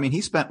 but I mean,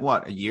 he spent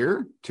what,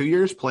 2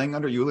 years playing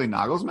under Julian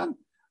Nagelsmann?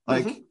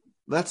 Like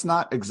that's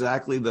not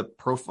exactly the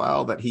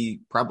profile that he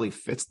probably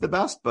fits the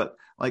best, but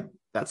like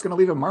that's going to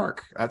leave a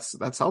mark.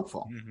 That's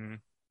helpful.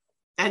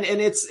 And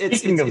it's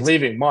speaking of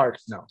leaving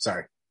marks. No,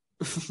 sorry.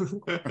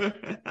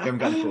 Haven't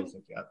gotten close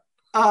yet.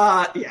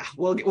 Yeah,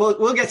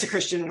 we'll get to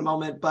Christian in a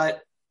moment,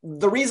 but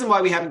the reason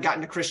why we haven't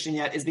gotten to Christian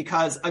yet is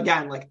because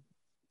again, like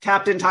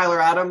Captain Tyler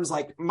Adams,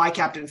 like my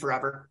captain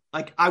forever.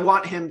 Like I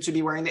want him to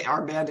be wearing the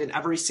armband in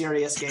every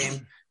serious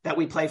game that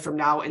we play from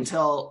now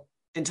until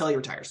he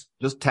retires.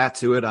 Just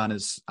tattoo it on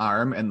his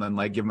arm and then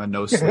like give him a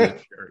no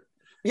sleeve shirt.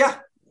 Yeah.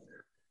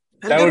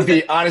 That would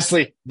be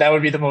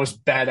the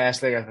most badass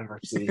thing I've ever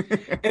seen.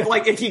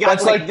 if he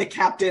got like the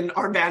captain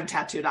armband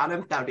tattooed on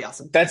him, that would be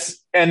awesome.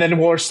 And then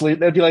wore sleeve.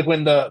 That'd be like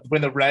when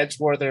the Reds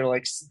wore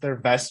their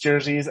vest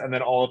jerseys and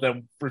then all of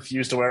them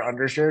refused to wear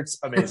undershirts.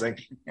 Amazing.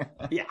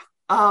 Yeah.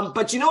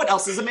 But you know what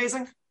else is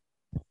amazing?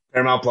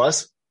 Paramount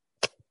Plus.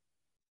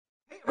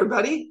 Hey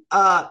everybody.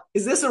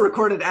 Is this a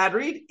recorded ad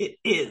read? It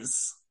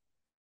is.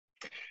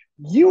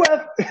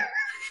 God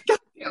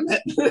damn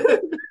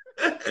it.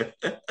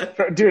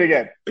 Do it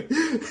again.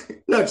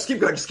 No, just keep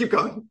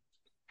going.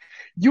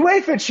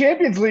 UEFA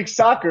Champions League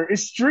soccer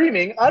is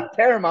streaming on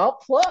Paramount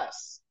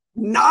Plus.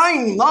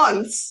 9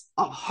 months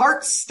of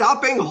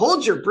heart-stopping,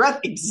 hold-your-breath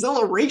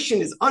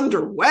exhilaration is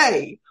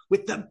underway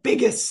with the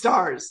biggest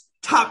stars,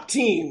 top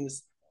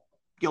teams,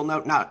 you'll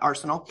note not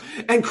Arsenal,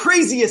 and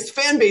craziest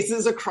fan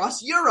bases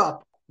across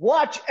Europe.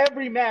 Watch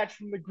every match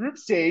from the group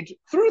stage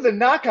through the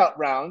knockout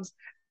rounds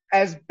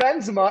as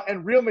Benzema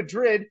and Real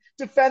Madrid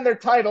defend their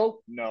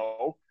title,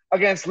 no.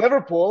 Against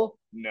Liverpool,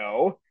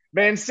 no.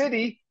 Man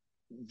City,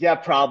 yeah,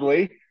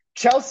 probably.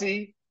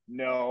 Chelsea,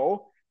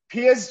 no.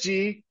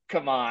 PSG,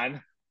 come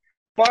on.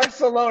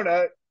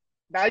 Barcelona,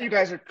 now you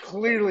guys are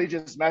clearly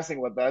just messing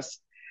with us.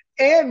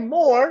 And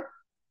more,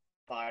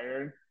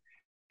 Bayern,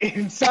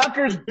 in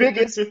soccer's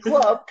biggest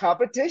club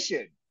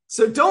competition.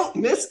 So don't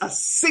miss a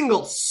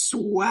single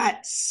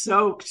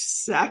sweat-soaked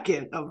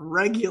second of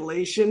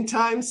regulation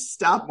time,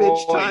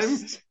 stoppage time,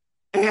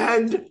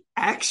 and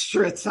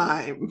extra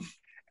time.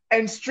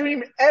 And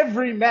stream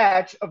every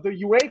match of the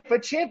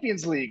UEFA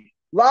Champions League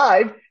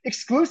live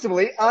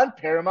exclusively on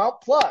Paramount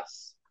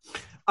Plus.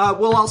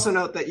 We'll also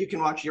note that you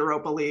can watch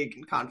Europa League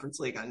and Conference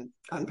League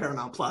on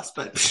Paramount Plus,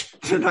 but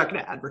they're not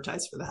going to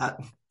advertise for that.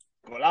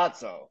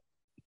 Golazo.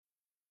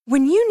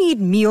 When you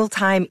need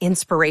mealtime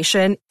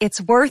inspiration,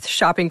 it's worth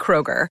shopping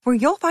Kroger, where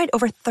you'll find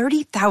over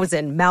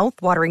 30,000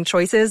 mouth-watering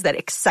choices that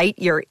excite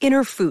your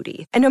inner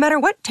foodie. And no matter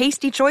what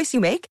tasty choice you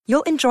make,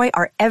 you'll enjoy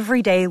our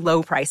everyday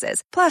low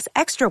prices, plus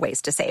extra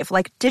ways to save,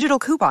 like digital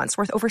coupons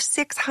worth over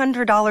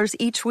 $600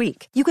 each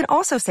week. You can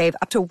also save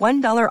up to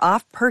 $1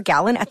 off per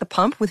gallon at the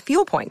pump with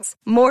fuel points.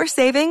 More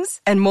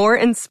savings and more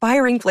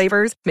inspiring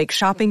flavors make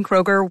shopping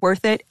Kroger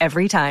worth it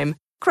every time.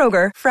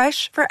 Kroger,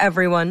 fresh for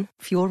everyone.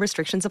 Fuel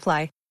restrictions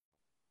apply.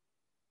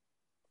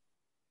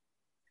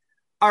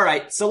 All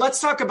right, so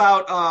let's talk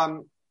about.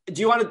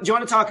 Do you want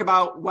to talk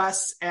about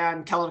Wes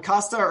and Kellen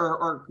Acosta,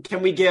 or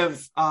can we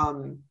give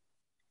all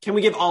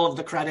of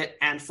the credit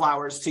and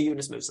flowers to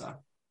Yunus Musah?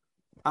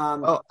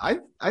 Well,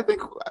 I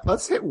think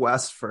let's hit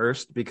Wes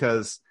first,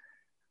 because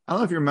I don't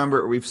know if you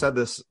remember, we've said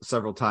this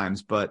several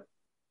times, but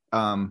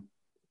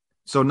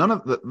so none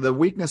of the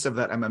weakness of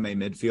that MMA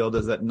midfield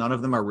is that none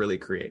of them are really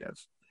creative,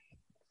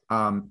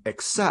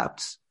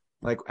 except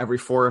like every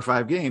 4 or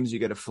 5 games you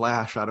get a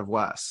flash out of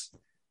Wes.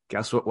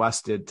 Guess what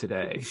Wes did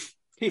today?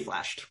 He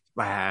flashed.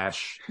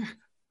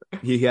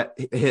 He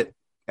hit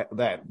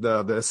that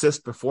the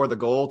assist before the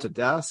goal to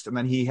Dest, and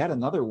then he had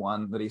another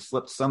one that he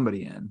slipped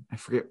somebody in. I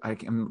forget.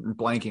 I'm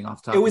blanking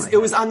off the top. It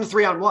was on the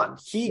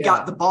 3-on-1. He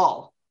got the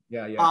ball.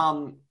 Yeah.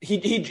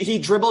 He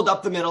dribbled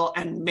up the middle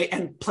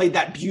and played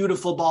that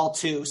beautiful ball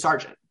to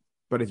Sargent.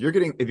 But if you're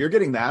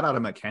getting that out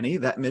of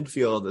McKennie, that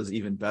midfield is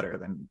even better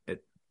than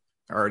it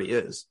already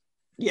is.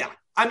 Yeah,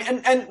 I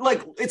mean, and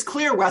like it's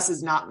clear Wes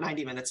is not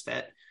 90 minutes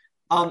fit.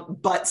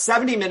 But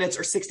 70 minutes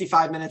or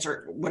 65 minutes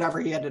or whatever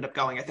he ended up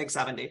going, I think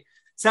 70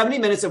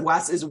 minutes of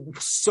Wes is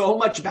so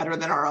much better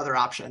than our other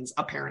options,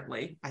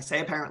 apparently. I say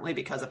apparently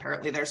because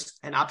apparently there's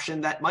an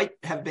option that might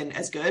have been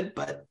as good,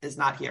 but is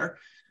not here.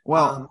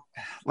 Well,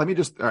 let me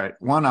all right.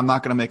 One, I'm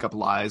not going to make up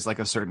lies like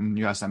a certain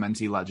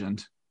USMNT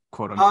legend,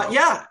 quote unquote.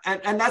 Yeah.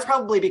 And that's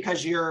probably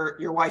because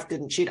your wife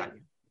didn't cheat on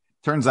you.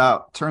 Turns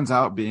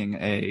out being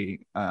a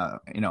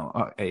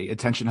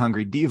attention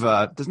hungry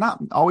diva does not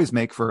always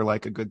make for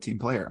like a good team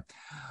player.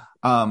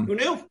 Who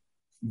knew?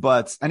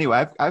 But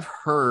anyway, I've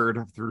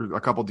heard through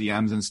a couple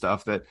DMs and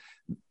stuff that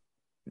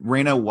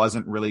Reyna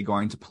wasn't really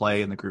going to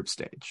play in the group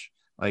stage.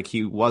 Like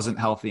he wasn't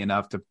healthy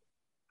enough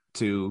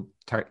to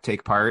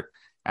take part.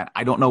 And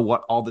I don't know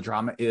what all the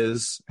drama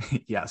is.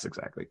 Yes,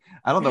 exactly.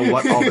 I don't know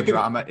what all the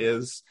drama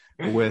is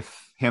with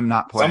him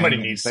not playing. Somebody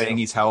needs saying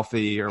he's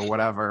healthy or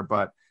whatever,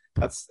 but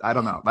I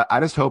don't know. I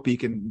just hope he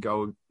can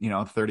go,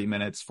 30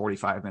 minutes,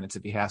 45 minutes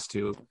if he has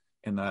to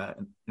in the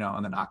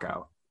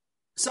knockout.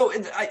 So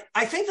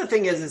I think the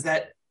thing is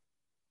that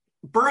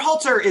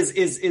Berhalter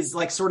is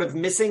like sort of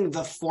missing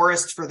the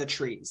forest for the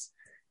trees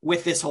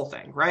with this whole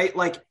thing, right?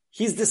 Like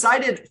he's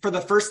decided for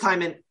the first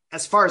time in,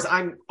 as far as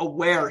I'm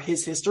aware,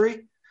 his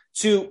history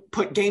to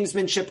put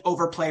gamesmanship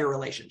over player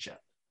relationship.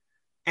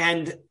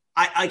 And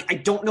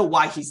I don't know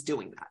why he's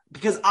doing that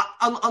because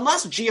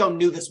unless Gio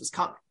knew this was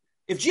coming.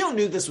 If Gio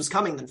knew this was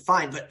coming, then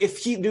fine. But if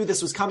he knew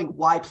this was coming,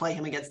 why play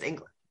him against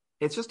England?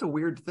 It's just a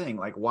weird thing.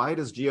 Like, why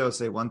does Gio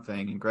say one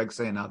thing and Greg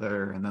say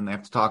another, and then they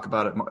have to talk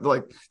about it more?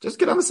 Like, just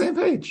get on the same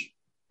page.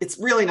 It's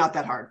really not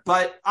that hard.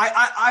 But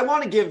I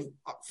want to give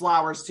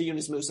flowers to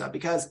Yunus Musah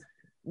because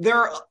there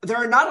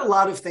are not a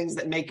lot of things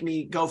that make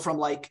me go from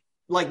like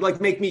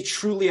make me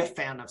truly a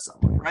fan of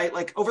someone, right?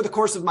 Like over the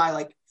course of my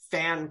like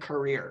fan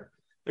career,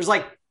 there's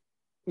like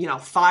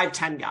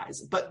 5-10 guys,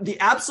 but the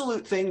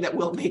absolute thing that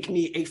will make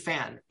me a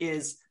fan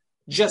is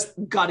just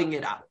gutting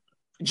it out.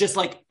 Just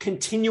like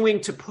continuing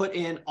to put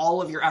in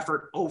all of your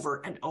effort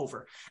over and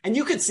over. And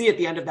you could see at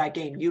the end of that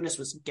game, Yunus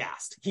was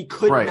gassed. He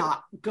could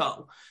not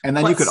go. And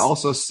then you could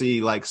also see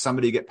like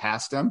somebody get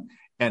past him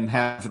and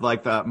have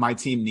like the my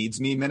team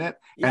needs me minute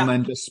and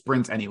then just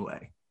sprint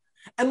anyway.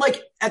 And like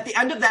at the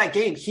end of that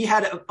game, he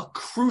had a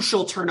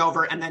crucial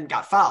turnover and then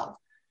got fouled.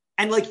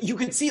 And like you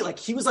could see like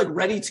he was like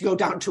ready to go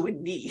down to a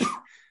knee.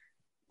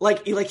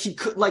 like he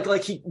could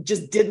like he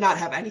just did not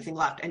have anything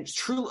left. And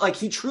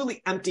he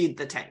truly emptied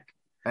the tank.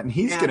 And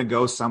he's going to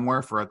go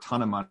somewhere for a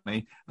ton of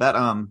money.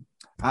 That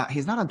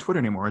he's not on Twitter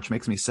anymore, which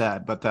makes me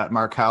sad. But that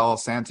Markel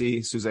Santi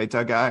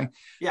Suzeta guy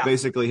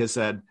basically has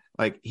said,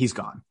 like, he's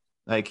gone.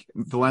 Like,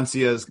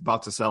 Valencia is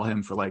about to sell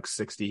him for like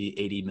 60,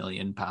 80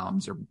 million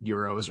pounds or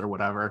euros or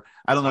whatever.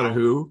 I don't know to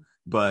who,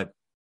 but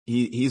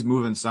he's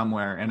moving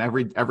somewhere. And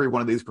every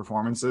one of these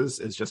performances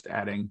is just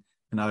adding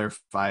another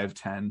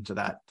 5-10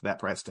 to that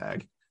price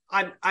tag.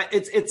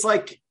 It's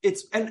like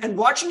and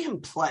watching him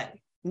play.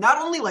 Not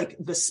only like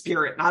the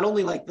spirit, not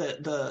only like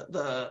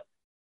the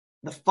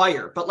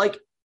fire, but like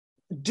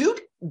dude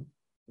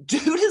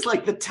is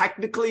like the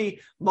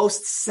technically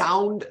most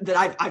sound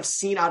that I've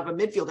seen out of a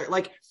midfielder.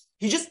 Like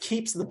he just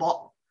keeps the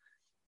ball.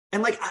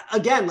 And like,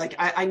 again, like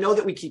I know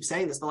that we keep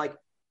saying this, but like,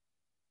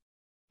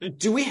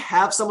 do we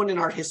have someone in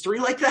our history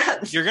like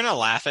that? You're going to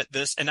laugh at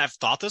this. And I've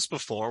thought this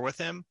before with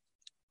him,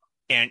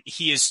 and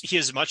he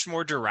is much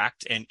more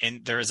direct and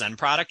there is end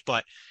product,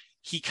 but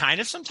he kind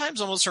of sometimes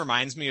almost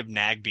reminds me of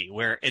Nagby,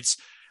 where it's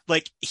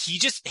like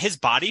his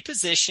body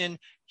position,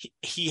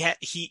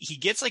 he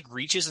gets like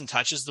reaches and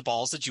touches the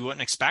balls that you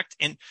wouldn't expect.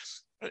 And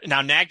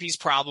now Nagby's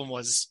problem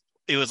was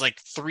it was like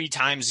 3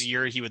 times a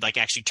year he would like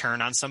actually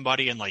turn on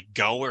somebody and like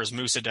go, whereas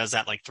Musah does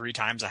that like 3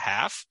 times a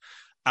half.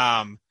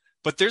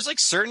 But there's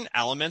like certain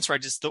elements where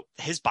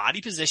his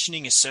body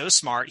positioning is so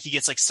smart. He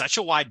gets like such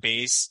a wide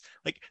base.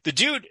 Like the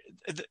dude,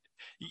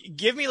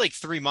 give me like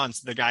 3 months,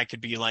 the guy could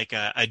be like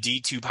a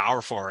D2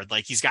 power forward.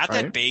 Like he's got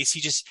that base.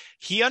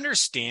 He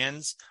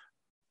understands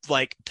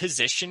like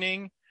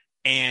positioning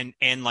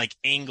and like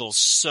angles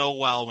so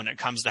well when it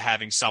comes to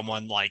having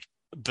someone like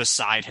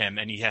beside him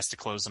and he has to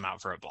close them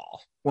out for a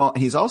ball. Well,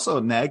 he's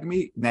also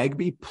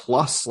Nagby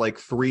plus like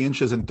 3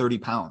 inches and 30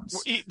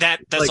 pounds.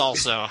 That's like,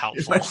 also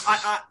helpful.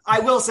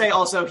 I will say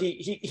also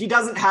he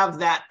doesn't have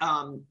that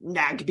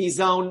Nagby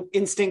zone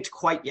instinct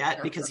quite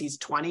yet because he's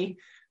 20.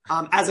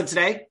 As of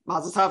today,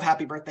 Mazel Tov,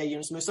 happy birthday,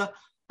 Yunus Musah.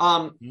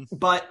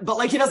 But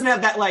like he doesn't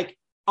have that like,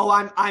 oh,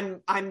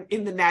 I'm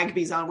in the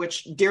Nagby zone,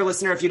 which, dear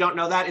listener, if you don't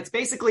know that, it's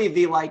basically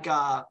the like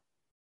I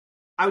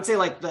would say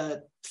like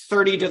the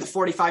 30 to the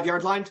 45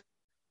 yard line,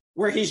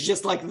 where he's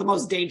just like the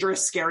most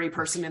dangerous, scary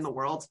person in the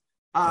world.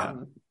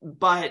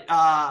 But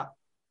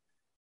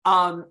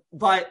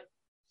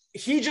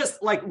he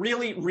just like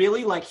really,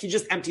 really like he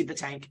just emptied the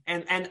tank,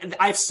 and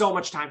I have so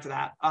much time for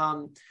that.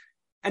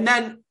 And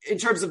then in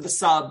terms of the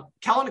sub,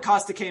 Kellyn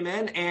Acosta came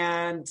in,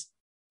 and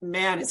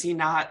man, is he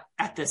not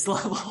at this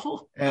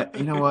level.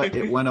 You know what?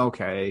 It went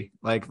okay.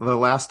 Like the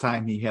last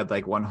time he had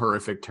like one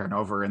horrific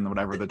turnover in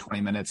whatever the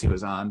 20 minutes he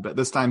was on, but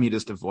this time he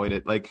just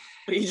avoided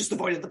he just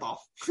avoided the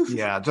ball.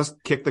 Yeah,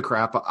 just kick the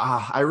crap.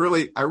 I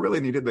really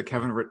needed the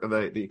Kellyn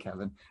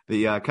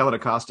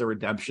Acosta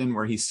redemption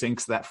where he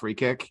sinks that free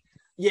kick.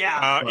 Yeah.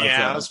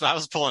 I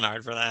was pulling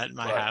hard for that in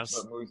my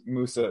house.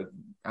 Musah,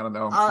 I don't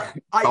know,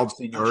 called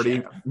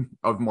seniority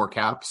of more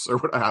caps or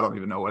what? I don't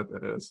even know what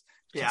that is.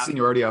 Yeah.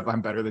 Seniority of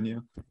I'm better than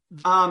you.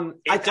 I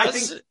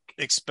think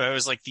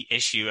expose like the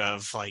issue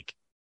of like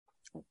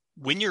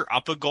when you're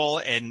up a goal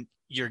and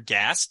you're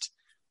gassed,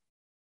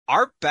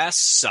 our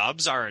best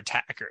subs are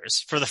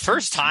attackers for the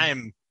first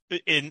time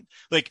in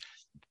like,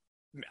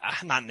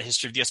 not in the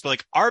history of DS, but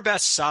like our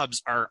best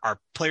subs are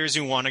players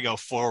who want to go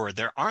forward.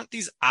 There aren't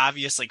these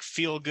obvious like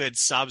feel good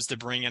subs to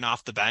bring in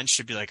off the bench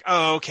to be like,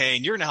 oh, okay,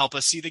 and you're going to help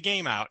us see the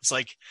game out. It's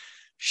like,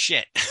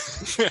 shit.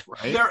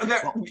 Right.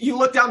 You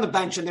look down the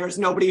bench and there's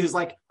nobody who's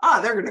like,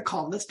 they're going to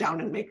calm this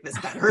down and make this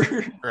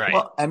better. Right.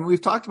 Well, and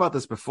we've talked about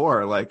this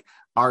before. Like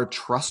our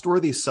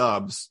trustworthy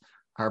subs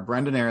are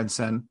Brendan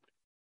Aronson,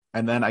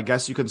 and then I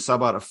guess you can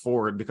sub out a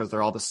forward because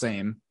they're all the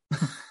same.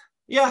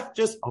 Yeah,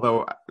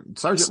 although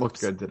Sargent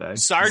looked good today.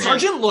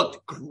 Sargent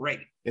looked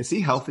great. Is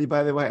he healthy,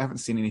 by the way? I haven't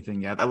seen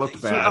anything yet. That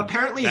looked bad.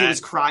 Apparently he was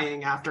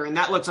crying after, and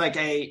that looked like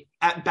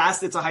at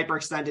best it's a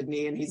hyperextended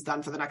knee, and he's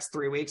done for the next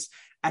 3 weeks.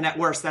 And at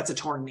worst, that's a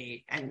torn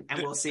knee, and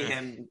we'll see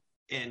him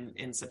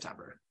in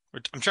September.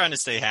 I'm trying to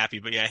stay happy,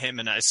 but yeah, him,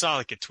 and I saw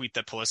like a tweet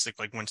that Pulisic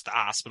like went to the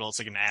hospital. It's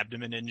like an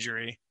abdomen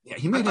injury. Yeah,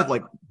 he might have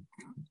like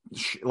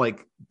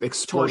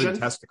exploded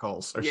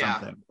testicles or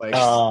something. Like,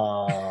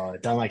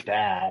 don't like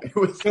that.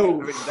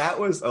 That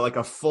was like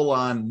a full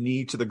on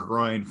knee to the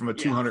groin from a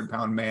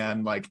 200-pound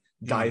man, like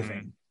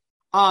diving.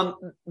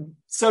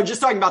 So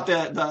just talking about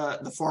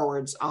the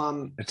forwards,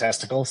 the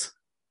testicles.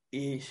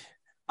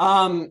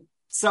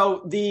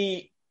 So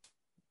the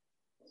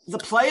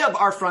play of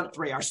our front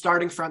three, our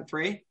starting front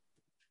three,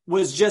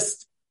 was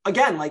just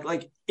again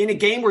like in a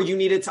game where you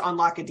needed to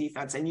unlock a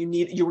defense and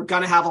you were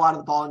going to have a lot of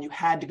the ball and you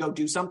had to go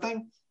do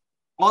something.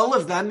 All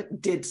of them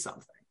did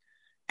something.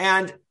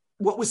 And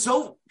what was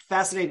so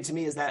fascinating to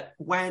me is that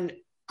when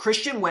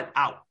Christian went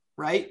out,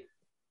 right,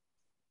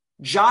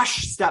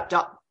 Josh stepped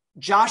up.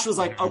 Josh was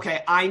like,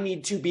 okay, I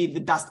need to be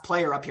the best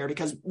player up here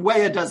because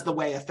Weah does the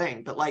Weah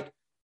thing. But like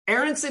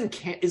Aronson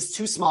is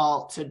too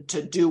small to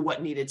do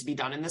what needed to be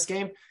done in this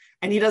game.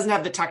 And he doesn't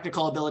have the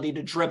technical ability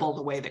to dribble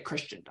the way that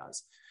Christian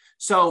does.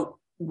 So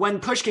when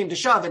push came to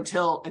shove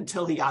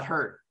until he got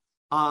hurt,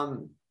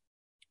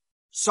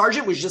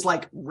 Sargent was just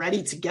like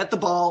ready to get the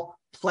ball,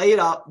 play it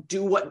up,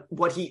 do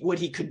what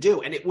he could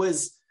do. And it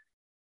was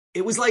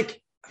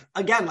like,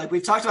 again, like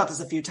we've talked about this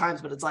a few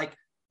times, but it's like,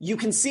 you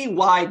can see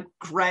why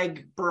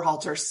Greg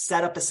Berhalter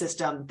set up a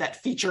system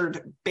that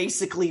featured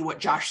basically what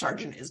Josh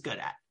Sargent is good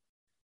at.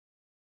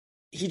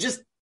 He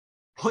just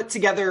put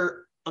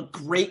together a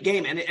great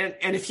game.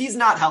 And if he's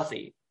not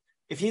healthy,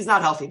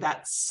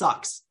 that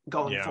sucks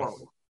going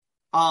forward.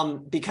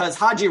 Because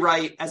Haji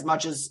Wright, as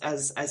much as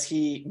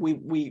we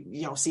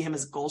see him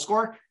as a goal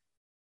scorer,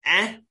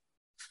 I'll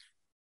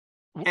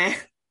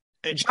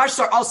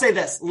say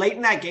this, late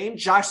in that game,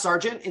 Josh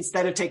Sargent,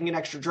 instead of taking an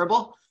extra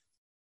dribble,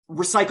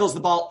 recycles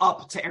the ball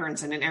up to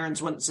Aronson, and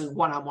Aronson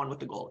one-on-one with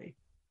the goalie.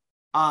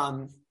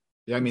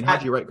 Yeah, I mean,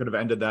 Haji Wright could have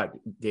ended that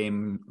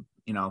game,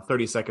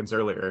 30 seconds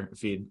earlier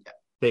if he'd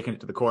taken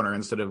it to the corner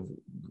instead of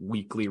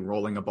weakly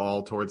rolling a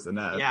ball towards the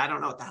net. Yeah, I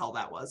don't know what the hell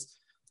that was.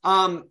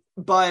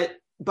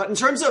 But in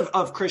terms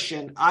of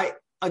Christian,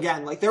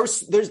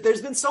 there's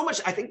been so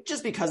much, I think,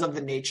 just because of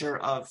the nature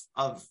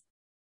of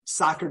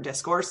soccer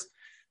discourse.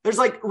 There's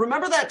like,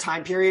 remember that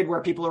time period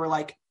where people were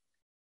like,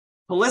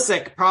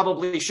 Pulisic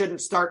probably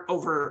shouldn't start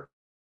over.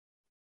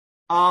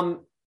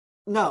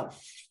 No,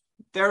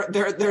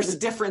 there's a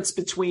difference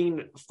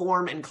between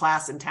form and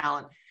class and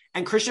talent.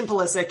 And Christian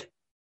Pulisic,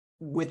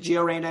 with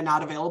Gio Reyna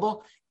not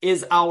available,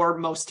 is our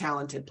most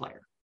talented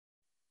player.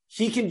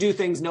 He can do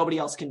things nobody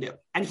else can do.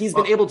 And he's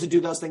been able to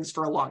do those things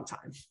for a long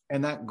time.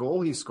 And that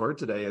goal he scored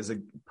today is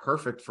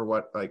perfect for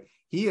what, like,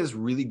 he is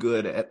really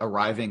good at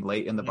arriving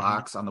late in the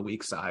box on the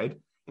weak side.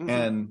 Mm-hmm.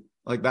 And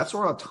like, that's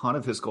where a ton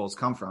of his goals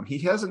come from. He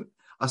hasn't,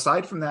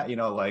 aside from that,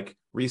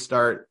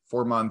 restart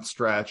 4-month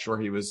stretch where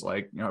he was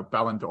like,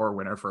 Ballon d'Or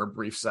winner for a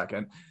brief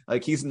second.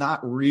 Like, he's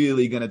not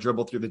really going to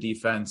dribble through the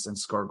defense and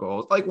score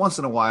goals. Like, once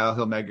in a while,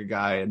 he'll make a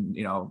guy and,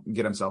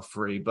 get himself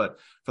free. But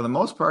for the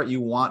most part, you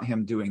want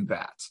him doing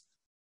that.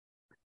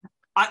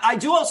 I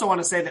do also want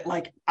to say that,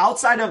 like,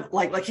 outside of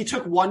like he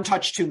took one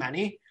touch too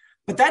many,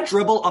 but that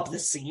dribble up the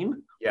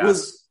seam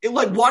was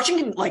like watching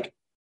him like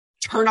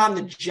turn on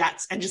the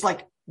jets and just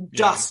like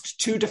dust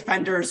two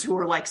defenders who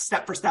were like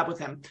step for step with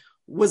him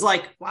was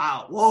like,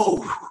 wow, whoa.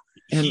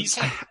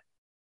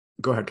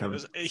 Go ahead, Kevin.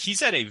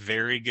 He's had a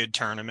very good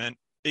tournament.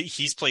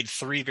 He's played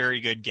 3 very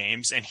good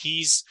games, and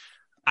he's,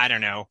 I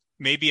don't know,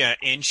 maybe an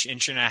inch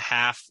and a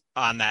half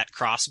on that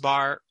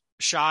crossbar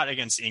shot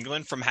against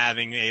England from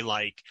having a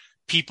like.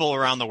 People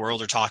around the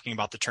world are talking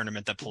about the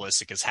tournament that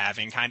Pulisic is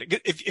having. Kind of,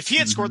 if he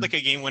had scored like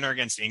a game winner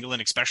against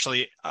England,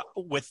 especially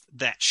with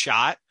that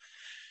shot,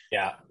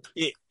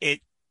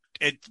 it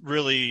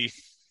really.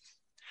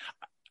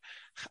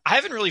 I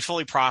haven't really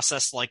fully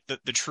processed like the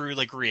true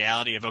like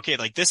reality of, okay,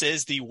 like this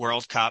is the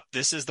World Cup,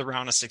 this is the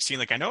round of 16.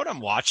 Like I know what I'm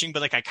watching,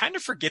 but like I kind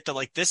of forget that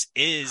like this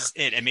is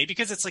it, and maybe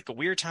because it's like a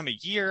weird time of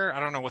year, I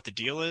don't know what the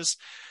deal is,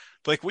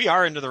 but like we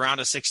are into the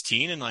round of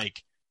 16, and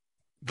like.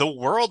 The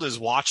world is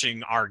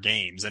watching our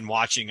games and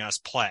watching us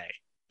play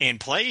and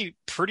play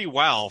pretty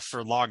well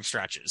for long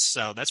stretches.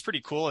 So that's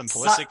pretty cool. And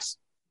Pulisic's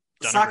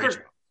done a great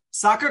job.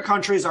 Soccer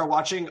countries are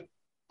watching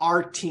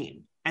our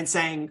team and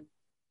saying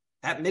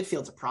that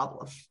midfield's a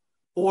problem.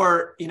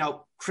 or, you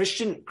know,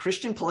 Christian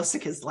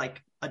Pulisic is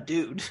like a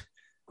dude.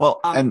 Well,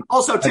 and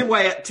also Tim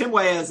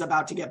Weah is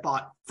about to get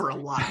bought for a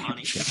lot of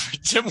money.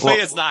 Tim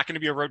Weah is not going to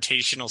be a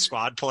rotational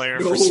squad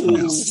player for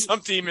some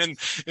team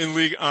in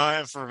league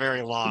for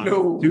very long.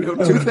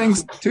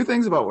 Two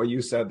things about what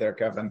you said there,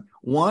 Kevin.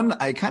 One,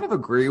 I kind of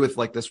agree with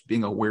like this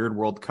being a weird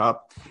World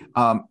Cup,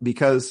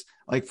 because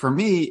like for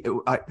me,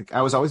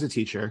 I was always a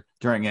teacher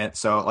during it,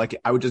 so like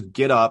I would just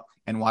get up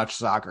and watch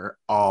soccer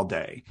all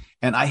day,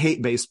 and I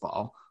hate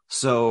baseball,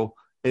 so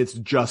it's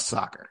just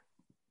soccer.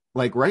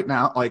 Like right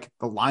now, like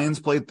the Lions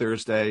played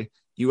Thursday,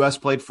 US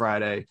played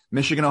Friday,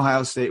 Michigan,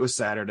 Ohio State was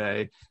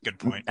Saturday. Good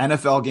point.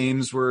 NFL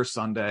games were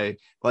Sunday.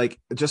 Like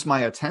just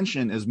my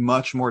attention is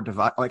much more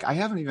divided. Like I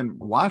haven't even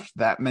watched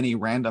that many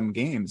random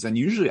games. And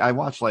usually I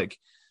watch like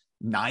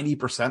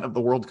 90% of the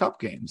World Cup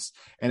games.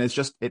 And it's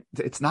just,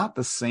 it's not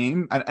the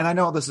same. And I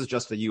know this is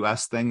just a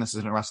US thing. This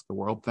isn't a rest of the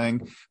world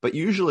thing, but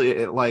usually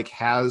it like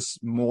has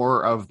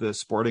more of the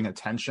sporting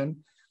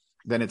attention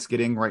than it's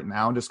getting right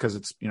now, just because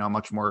it's, you know,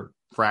 much more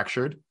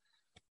fractured.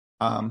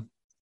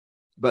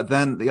 But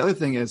then the other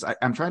thing is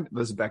I'm trying,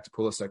 this is back to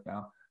Pulisic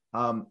now.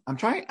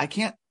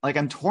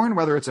 I'm torn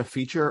whether it's a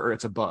feature or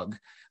it's a bug,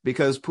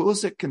 because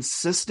Pulisic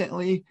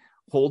consistently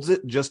holds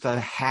it just a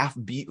half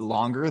beat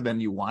longer than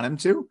you want him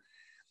to.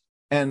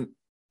 And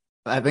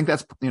I think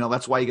that's, you know,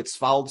 that's why he gets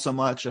fouled so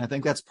much. And I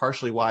think that's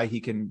partially why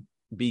he can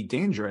be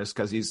dangerous,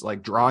 because he's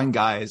like drawing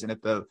guys, and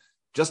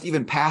just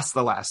even past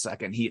the last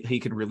second, he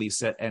can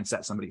release it and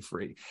set somebody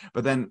free.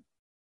 But then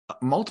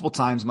multiple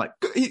times I'm like,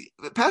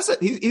 pass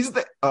it.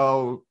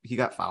 He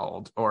got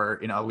fouled, or,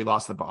 you know, we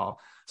lost the ball.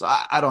 So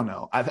I don't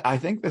know. I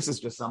think this is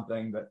just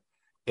something that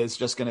is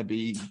just going to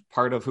be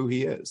part of who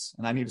he is.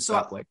 And I need to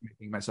stop like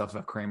making myself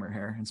a Kramer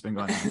here. It's been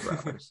going on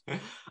for hours.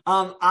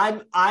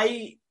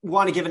 I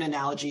want to give an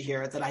analogy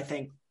here that I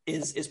think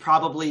is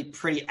probably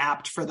pretty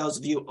apt for those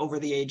of you over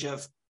the age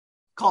of,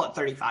 call it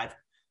 35.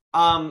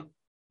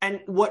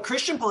 And what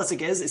Christian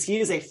Pulisic is he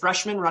is a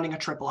freshman running a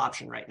triple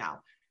option right now.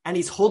 And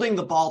he's holding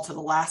the ball to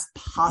the last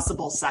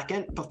possible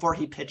second before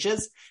he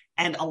pitches.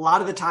 And a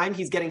lot of the time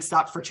he's getting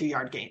stopped for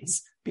 2-yard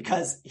gains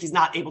because he's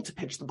not able to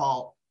pitch the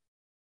ball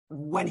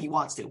when he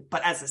wants to.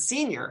 But as a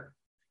senior,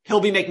 he'll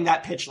be making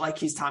that pitch like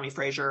he's Tommy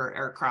Frazier or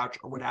Eric Crouch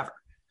or whatever.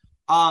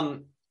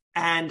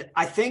 And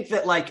I think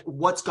that like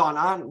what's gone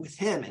on with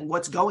him and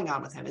what's going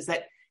on with him is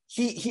that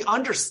he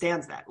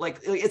understands that.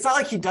 Like, it's not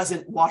like he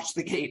doesn't watch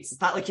the games.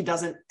 It's not like he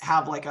doesn't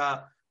have like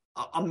a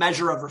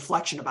measure of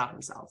reflection about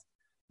himself.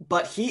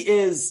 But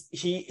his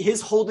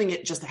holding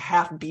it just a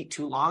half beat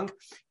too long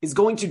is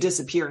going to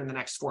disappear in the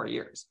next 4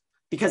 years,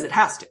 because it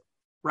has to,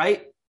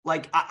 right?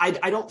 Like,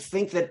 I don't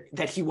think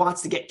that he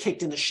wants to get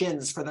kicked in the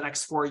shins for the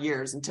next 4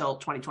 years until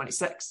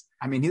 2026.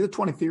 I mean, he's a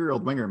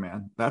 23-year-old winger,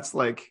 man. That's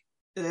like,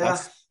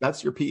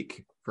 that's your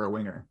peak for a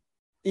winger.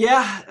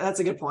 Yeah, that's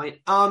a good point.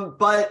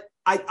 But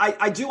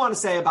I do want to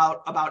say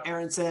about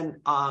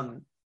Aaronson,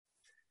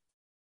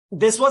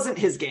 this wasn't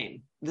his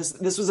game.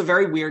 This was a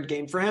very weird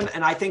game for him.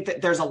 And I think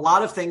that there's a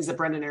lot of things that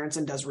Brendan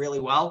Aronson does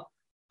really well.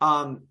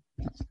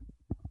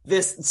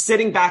 This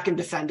sitting back and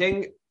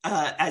defending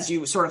as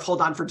you sort of hold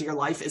on for dear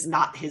life is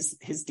not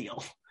his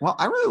deal. Well,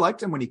 I really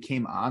liked him when he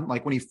came on.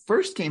 Like when he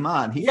first came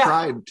on, he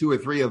tried 2 or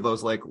 3 of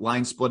those like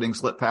line splitting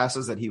slip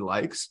passes that he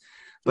likes,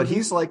 but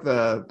he's like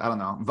the, I don't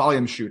know,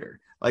 volume shooter.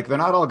 Like they're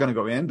not all going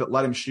to go in, but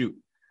let him shoot.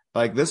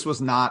 Like this was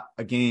not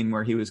a game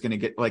where he was going to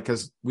get like,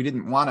 cause we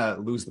didn't want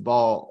to lose the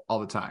ball all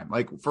the time.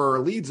 Like for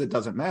Leeds, it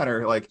doesn't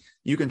matter. Like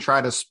you can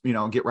try to, you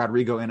know, get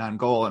Rodrigo in on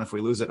goal. And if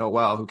we lose it, oh,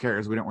 well, who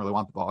cares? We don't really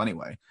want the ball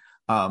anyway.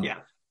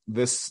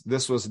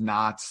 This was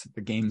not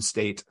the game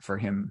state for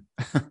him.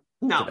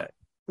 No.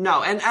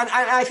 And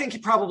I think he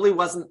probably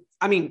wasn't,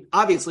 I mean,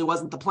 obviously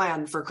wasn't the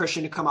plan for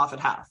Christian to come off at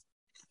half.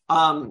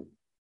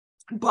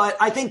 But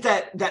I think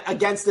that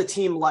against a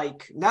team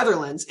like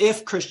Netherlands,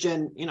 if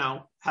Christian, you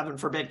know, heaven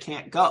forbid,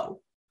 can't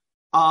go,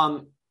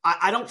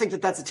 I don't think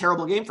that that's a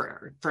terrible game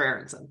for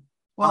Aaronson.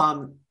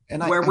 Well,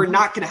 we're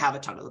not going to have a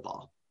ton of the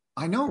ball.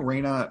 I know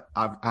Reyna,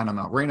 I don't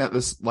know, Reyna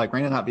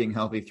not being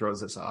healthy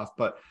throws this off,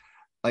 but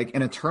like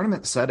in a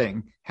tournament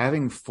setting,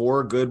 having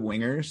 4 good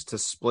wingers to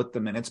split the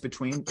minutes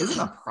between isn't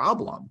a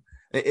problem.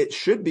 It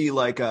should be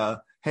like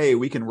hey,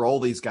 we can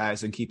roll these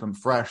guys and keep them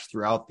fresh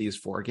throughout these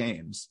 4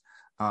 games.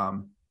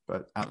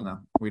 But I don't know.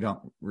 We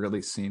don't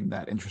really seem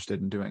that interested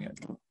in doing it.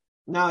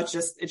 No, it's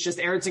just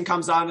Aaronson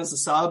comes on as a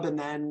sub, and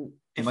then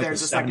if like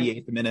there's the a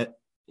 78th minute.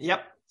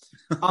 Yep.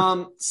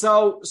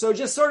 So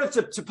just sort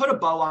of to put a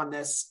bow on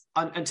this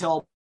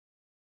until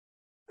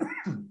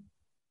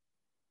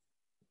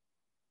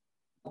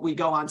we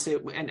go on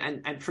to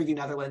and preview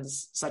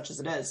Netherlands, such as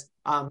it is.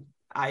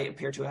 I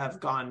appear to have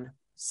gone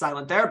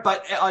silent there,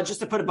 but just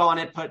to put a bow on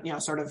it,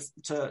 sort of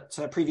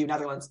to preview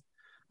Netherlands,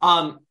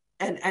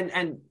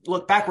 and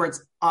look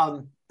backwards.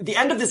 The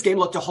end of this game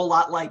looked a whole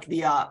lot like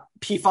the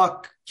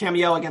PFUC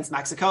cameo against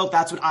Mexico.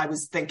 That's what I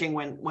was thinking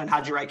when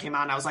Haji Wright came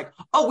on. I was like,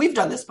 oh, we've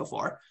done this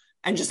before.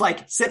 And just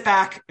like sit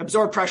back,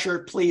 absorb pressure,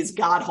 please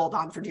God, hold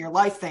on for dear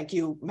life. Thank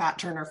you, Matt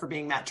Turner, for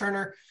being Matt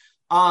Turner.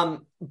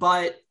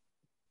 But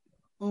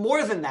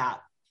more than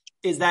that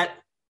is that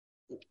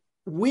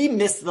we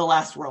missed the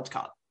last World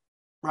Cup,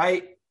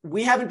 right?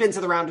 We haven't been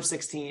to the round of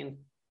 16.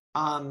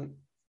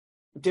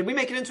 Did we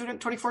make it into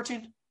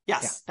 2014?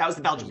 Yes, That was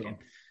the Belgium game.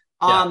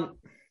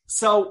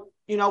 So,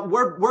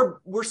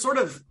 we're sort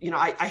of,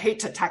 I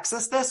hate to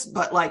Texas this,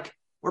 but like,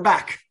 we're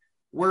back.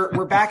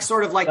 We're back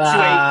sort of like to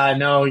a...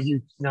 No,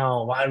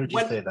 why would you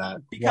say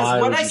that?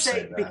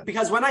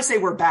 Because when I say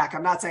we're back,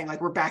 I'm not saying like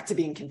we're back to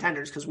being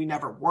contenders, because we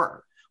never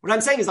were. What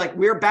I'm saying is like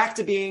we're back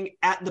to being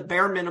at the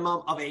bare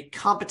minimum of a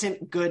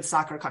competent, good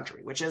soccer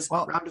country, which is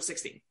round of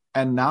 16.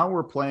 And now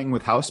we're playing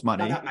with house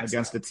money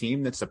against a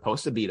team that's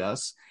supposed to beat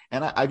us.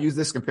 And I've used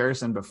this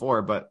comparison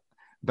before, but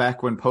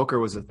back when poker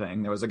was a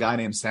thing, there was a guy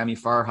named Sami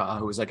Farha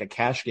who was like a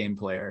cash game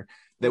player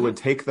that would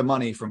take the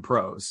money from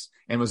pros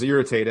and was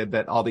irritated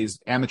that all these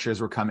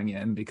amateurs were coming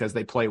in because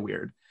they play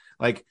weird.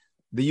 Like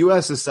the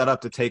US is set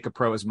up to take a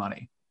pro's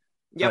money.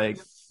 Yep. Like,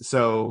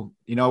 so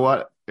you know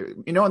what?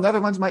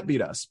 Netherlands might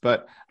beat us,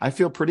 but I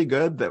feel pretty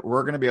good that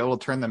we're going to be able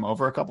to turn them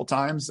over a couple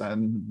times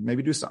and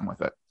maybe do something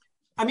with it.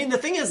 I mean, the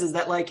thing is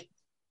that like,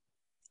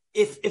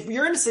 if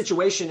you're in a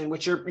situation in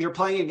which you're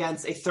playing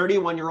against a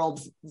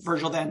 31-year-old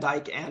Virgil van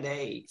Dijk and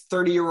a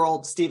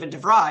 30-year-old Steven De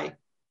Vrij,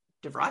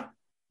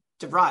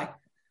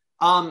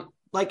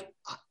 like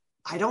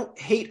I don't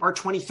hate our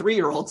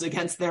 23-year-olds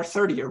against their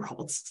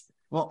 30-year-olds.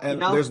 Well,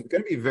 and there's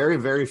going to be very,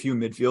 very few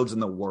midfields in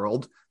the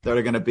world that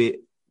are going to be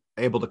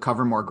able to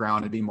cover more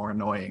ground and be more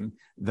annoying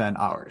than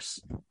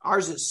ours.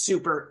 Ours is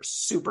super,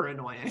 super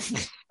annoying.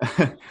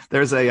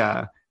 There's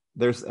a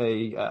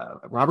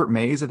Robert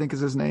Mays, I think is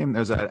his name.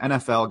 There's an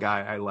NFL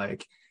guy I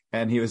like,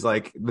 and he was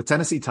like, the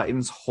Tennessee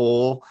Titans'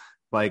 whole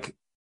like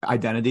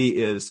identity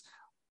is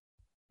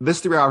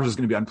this 3 hours is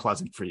going to be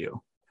unpleasant for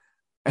you.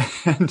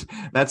 And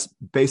that's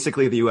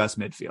basically the U.S.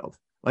 midfield.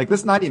 Like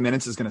this 90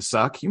 minutes is going to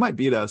suck. You might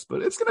beat us,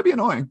 but it's going to be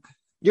annoying.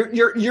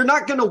 You're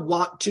not going to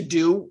want to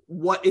do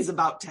what is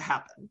about to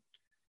happen.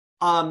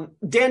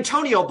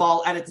 D'Antonio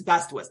ball at its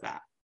best was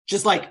that.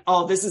 Just like,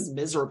 oh, this is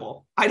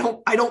miserable. I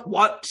don't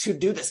want to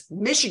do this.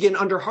 Michigan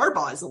under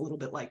Harbaugh is a little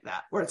bit like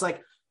that, where it's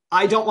like,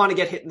 I don't want to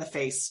get hit in the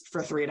face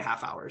for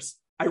 3.5 hours.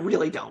 I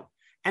really don't.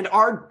 And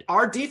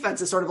our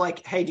defense is sort of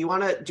like, hey, do you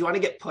want to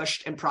get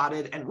pushed and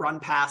prodded and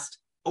run past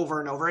over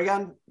and over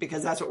again?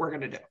 Because that's what we're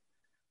going to do.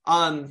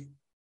 And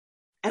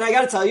I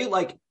got to tell you,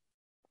 like,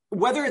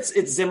 whether it's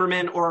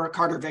Zimmerman or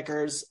Carter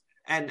Vickers,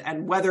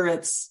 and whether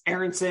it's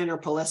Aronson or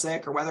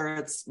Pulisic, or whether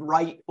it's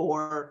Wright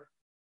or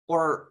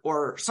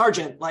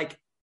Sargent, like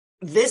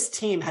this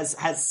team has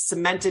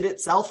cemented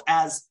itself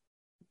as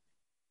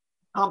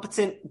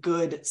competent,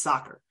 good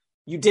soccer.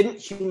 You didn't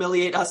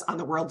humiliate us on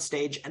the world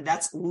stage, and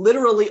that's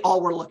literally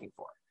all we're looking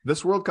for.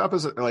 This World Cup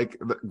is like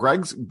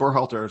Greg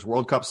Berhalter's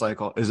World Cup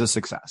cycle is a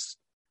success.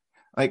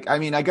 Like, I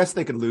mean, I guess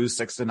they could lose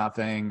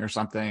 6-0 or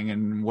something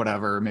and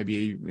whatever.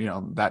 Maybe,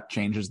 that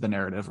changes the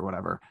narrative or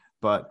whatever.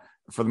 But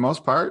for the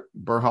most part,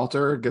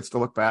 Berhalter gets to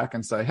look back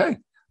and say, hey,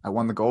 I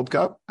won the Gold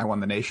Cup. I won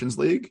the Nations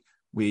League.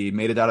 We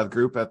made it out of the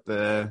group at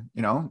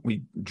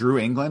we drew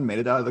England, made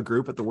it out of the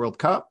group at the World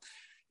Cup.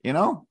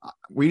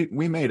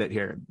 We made it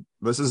here.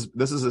 This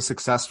is a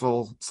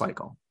successful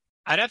cycle.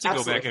 I'd have to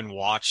go back and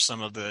watch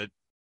some of the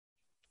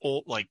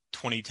old, like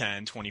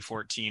 2010,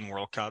 2014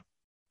 World Cup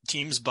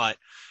teams, but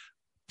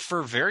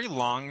for very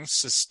long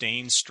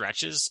sustained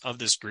stretches of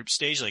this group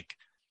stage, like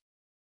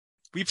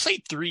we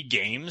played 3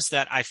 games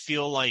that I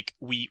feel like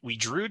we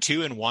drew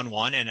 2 and won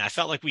 1, and I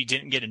felt like we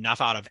didn't get enough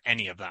out of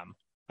any of them.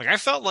 Like I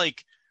felt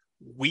like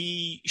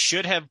we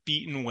should have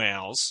beaten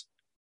Wales.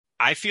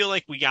 I feel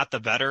like we got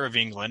the better of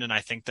England, and I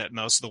think that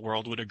most of the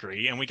world would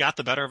agree. And we got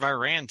the better of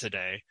Iran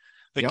today.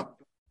 Like, yep.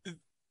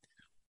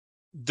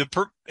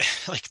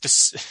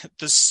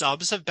 The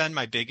subs have been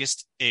my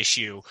biggest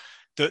issue.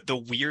 The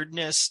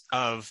weirdness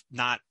of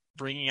not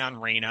bringing on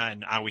Reyna,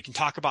 and we can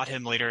talk about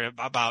him later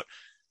about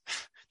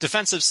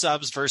defensive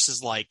subs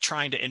versus like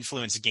trying to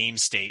influence game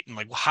state, and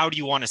like how do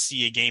you want to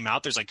see a game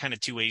out? There's like kind of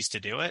 2 ways to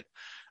do it.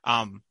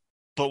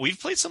 But we've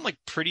played some like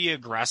pretty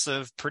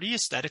aggressive, pretty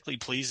aesthetically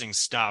pleasing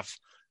stuff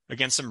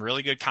against some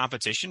really good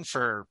competition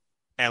for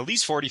at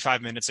least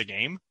 45 minutes a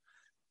game.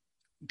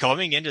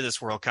 Going into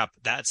this World Cup,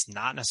 that's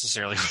not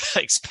necessarily what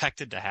I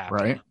expected to happen.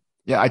 Right.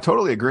 Yeah, I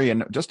totally agree.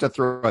 And just to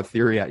throw a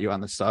theory at you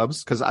on the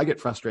subs, because I get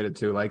frustrated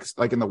too. Like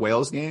in the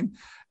Wales game,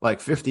 like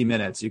 50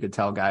 minutes, you could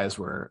tell guys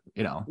were,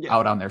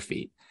 out on their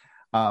feet.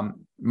 All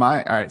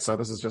right, so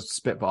this is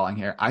just spitballing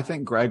here. I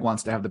think Greg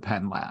wants to have the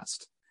pen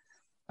last.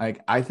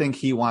 Like, I think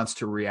he wants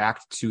to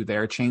react to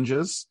their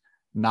changes,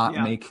 not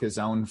make his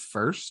own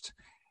first.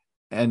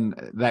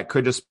 And that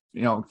could just,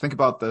 think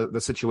about the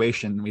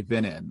situation we've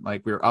been in.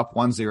 Like, we were up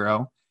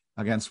 1-0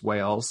 against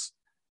Wales.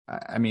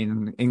 I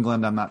mean,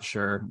 England, I'm not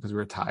sure because we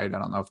were tied. I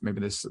don't know if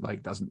maybe this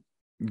like doesn't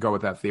go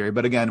with that theory.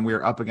 But again, we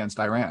were up against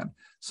Iran.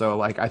 So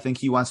like, I think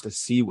he wants to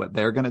see what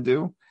they're going to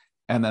do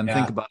and then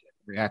think about it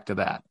and react to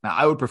that. Now,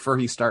 I would prefer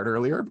he start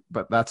earlier,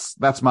 but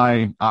that's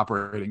my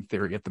operating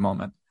theory at the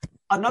moment.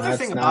 Another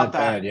thing about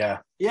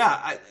that,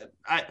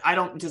 I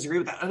don't disagree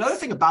with that. Another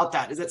thing about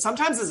that is that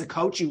sometimes as a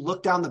coach, you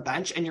look down the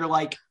bench and you're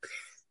like,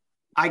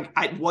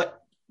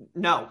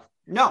 No.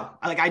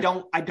 Like, I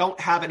don't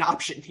have an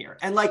option here.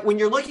 And like, when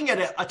you're looking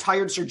at a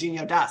tired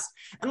Sergiño Dest,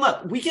 and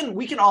look, we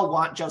can all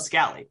want Joe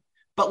Scally,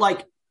 but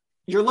like,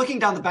 you're looking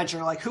down the bench and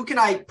you're like, who can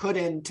I put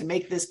in to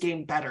make this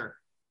game better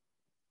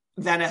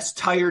than a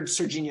tired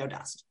Sergiño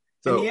Dest?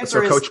 So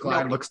Coach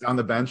Klein looks down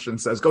the bench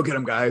and says, go get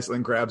him, guys. And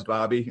then grabs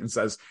Bobby and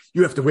says,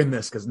 you have to win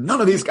this because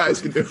none of these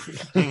guys can do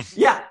it.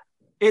 Yeah,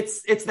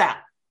 it's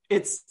that.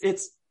 It's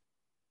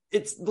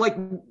like,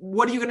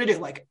 what are you going to do?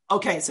 Like,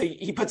 okay, so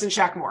he puts in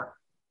Shaq Moore.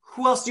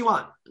 Who else do you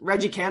want?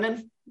 Reggie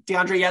Cannon?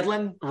 DeAndre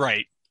Yedlin?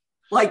 Right.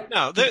 Like,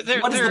 no,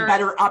 what is the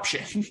better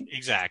option?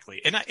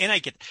 Exactly. And I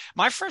get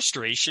my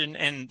frustration,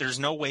 and there's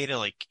no way to,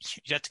 like,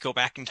 you have to go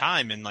back in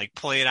time and like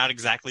play it out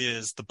exactly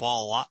as the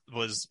ball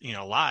was,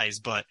 lies.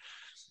 But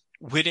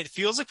when it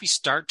feels like we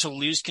start to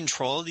lose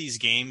control of these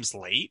games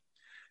late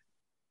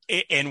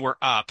and we're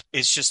up,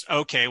 it's just,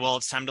 okay, well,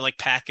 it's time to like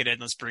pack it in.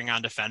 Let's bring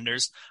on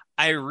defenders.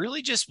 I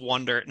really just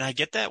wonder, and I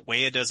get that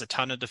Weah does a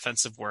ton of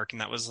defensive work,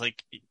 and that was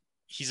like,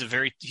 he's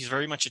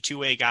very much a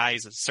two-way guy.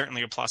 He's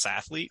certainly a plus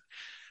athlete.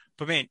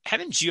 But man,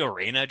 having Gio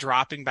Reyna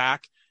dropping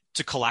back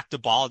to collect the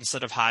ball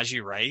instead of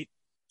Haji Wright,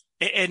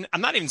 and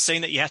I'm not even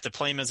saying that you have to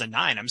play him as a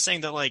 9. I'm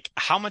saying that, like,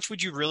 how much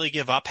would you really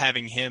give up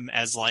having him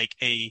as like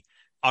a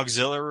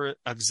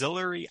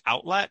auxiliary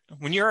outlet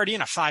when you're already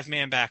in a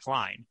 5-man back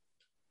line?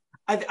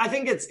 I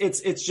think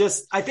it's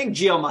just, I think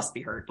Gio must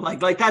be hurt.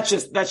 Like that's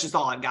just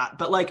all I've got.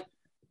 But like,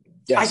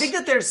 yes. I think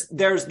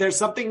that there's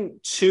something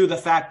to the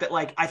fact that,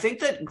 like, I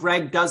think that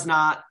Greg does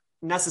not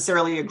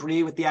necessarily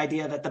agree with the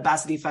idea that the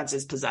best defense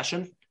is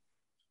possession.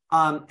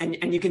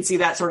 And you can see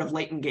that sort of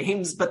late in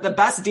games, but the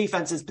best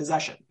defense is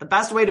possession. The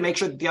best way to make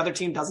sure that the other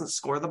team doesn't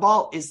score the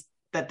ball is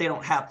that they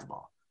don't have the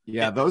ball.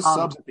 Yeah. Those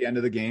subs at the end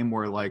of the game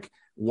were like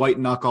white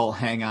knuckle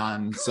hang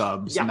on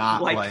subs, yeah,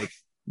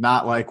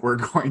 not like we're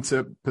going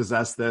to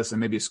possess this and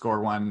maybe score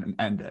one and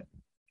end it.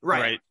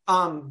 Right.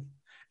 And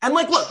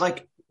like, look,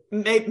 like,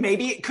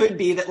 maybe it could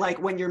be that,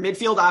 like, when your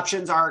midfield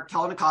options are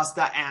Kellen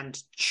Acosta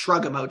and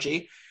shrug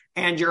emoji,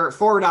 and your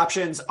forward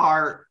options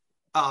are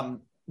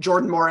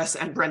Jordan Morris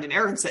and Brendan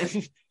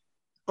Aronson,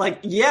 like,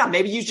 yeah,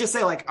 maybe you just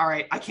say, like, all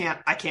right, I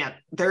can't.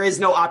 There is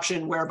no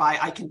option whereby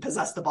I can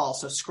possess the ball,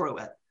 so screw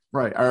it.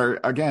 Right.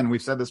 Again,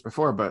 we've said this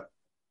before, but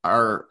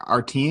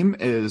our team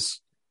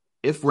is,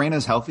 if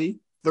Reyna's healthy,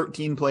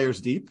 13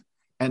 players deep.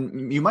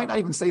 And you might not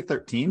even say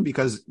 13,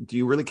 because do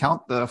you really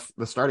count the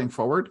starting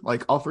forward?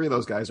 Like, all 3 of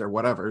those guys are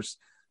whatevers.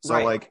 So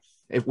right. Like,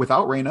 if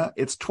without Reyna,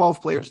 it's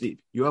 12 players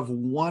deep. You have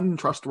one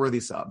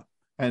trustworthy sub.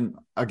 And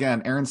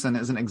again, Aronson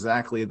isn't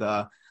exactly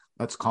the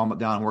let's calm it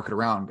down and work it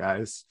around,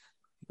 guys.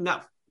 No.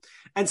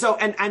 And so,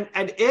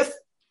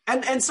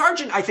 and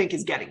Sargent, I think,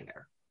 is getting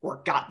there,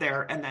 or got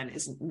there and then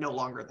is no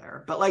longer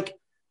there. But like,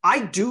 I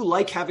do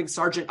like having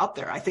Sargent up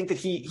there. I think that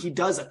he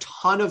does a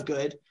ton of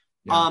good.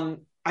 Yeah.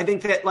 I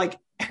think that, like,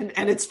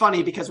 and it's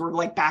funny because we're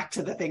like back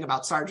to the thing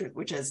about Sargent,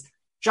 which is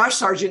Josh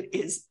Sargent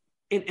is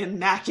an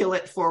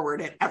immaculate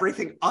forward at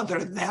everything other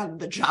than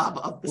the job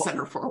of the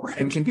center forward.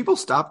 And can people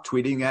stop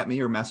tweeting at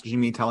me or messaging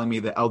me telling me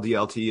that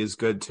LDLT is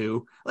good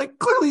too? Like,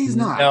 clearly he's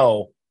not.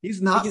 No,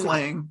 he's not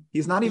playing.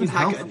 He's not even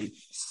healthy.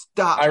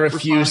 Stop. I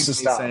refuse to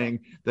stop saying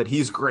that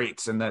he's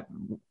great, and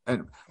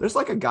there's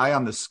like a guy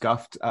on the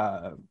Scuffed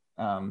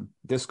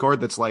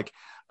Discord that's like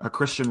a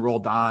Christian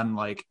Roldan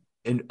like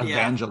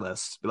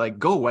evangelist. Like,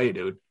 go away,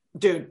 dude.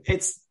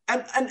 It's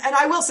and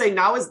I will say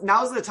now is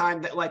the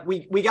time that, like,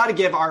 we got to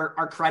give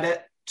our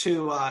credit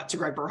to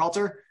Greg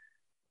Berhalter.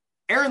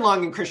 Aaron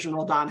Long and Christian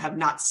Roldan have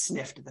not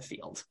sniffed the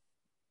field,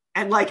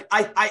 and like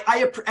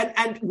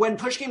and when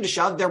push came to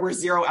shove, there were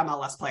 0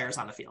 MLS players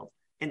on the field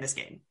in this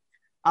game,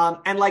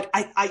 and like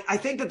I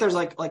think that there's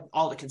like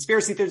all the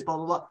conspiracy theories, blah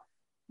blah blah.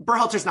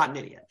 Berhalter's not an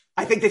idiot.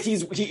 I think that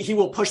he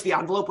will push the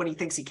envelope when he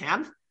thinks he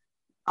can,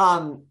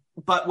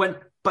 but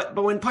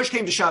when push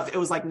came to shove, it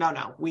was like,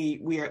 no,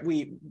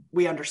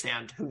 we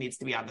understand who needs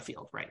to be on the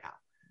field right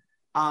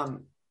now.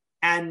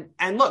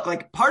 And look,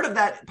 like, part of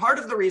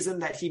the reason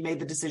that he made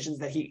the decisions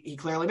that he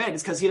clearly made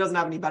is because he doesn't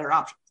have any better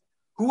options.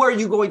 Who are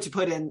you going to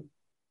put in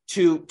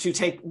to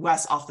take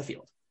Wes off the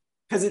field?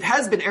 Because it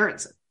has been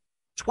Aronson.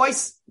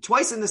 Twice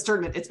in this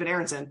tournament, it's been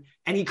Aronson,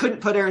 and he couldn't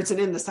put Aronson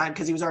in this time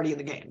because he was already in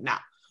the game. Now,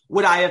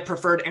 would I have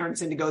preferred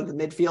Aronson to go to the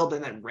midfield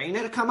and then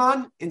Reyna to come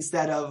on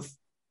instead of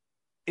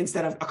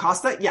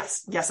Acosta?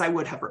 Yes, I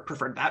would have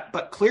preferred that,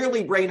 but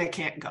clearly Reyna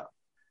can't go.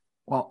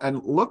 Well,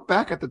 and look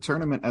back at the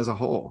tournament as a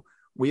whole.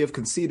 We have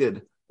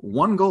conceded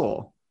 1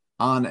 goal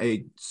on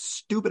a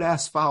stupid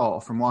ass foul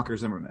from Walker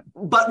Zimmerman.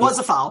 But was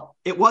a foul.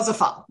 It was a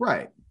foul.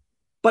 Right.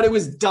 But it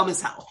was dumb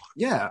as hell.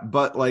 Yeah,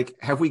 but like,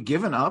 have we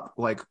given up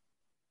like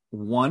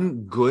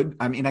one good,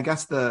 I mean, I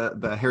guess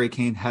the Harry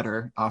Kane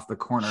header off the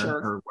corner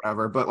or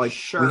whatever, but like,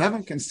 we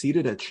haven't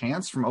conceded a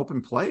chance from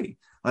open play.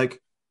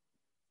 Like,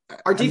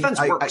 our defense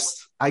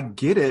works. I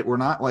get it. We're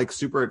not like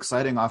super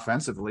exciting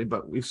offensively,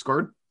 but we've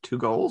scored 2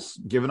 goals,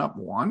 given up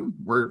 1.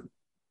 We're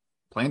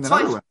playing the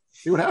other one.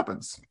 See what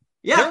happens.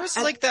 Yeah. There was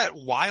like that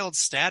wild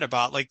stat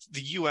about like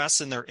the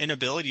US and their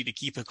inability to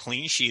keep a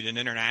clean sheet in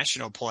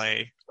international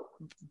play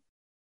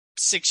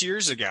 6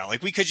 years ago.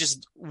 Like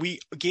we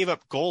gave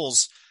up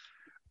goals.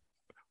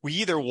 We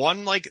either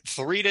won like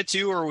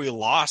 3-2 or we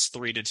lost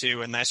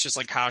 3-2. And that's just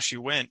like how she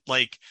went.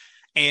 Like,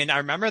 and I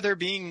remember there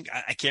being,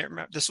 I can't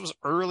remember, this was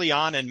early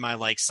on in my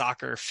like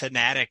soccer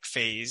fanatic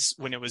phase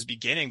when it was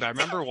beginning, but I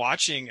remember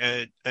watching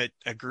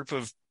a group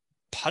of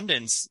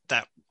pundits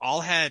that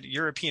all had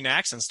European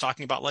accents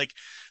talking about like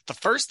the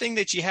first thing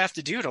that you have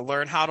to do to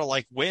learn how to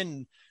like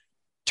win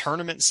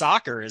tournament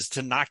soccer is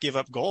to not give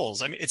up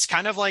goals. I mean, it's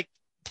kind of like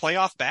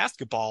playoff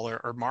basketball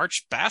or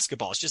March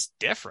basketball. It's just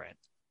different.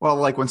 Well,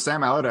 like when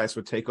Sam Allardyce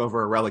would take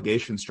over a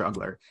relegation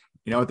struggler,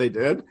 you know what they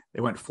did?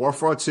 They went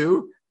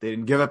 4-4-2. They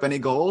didn't give up any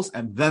goals,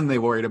 and then they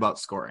worried about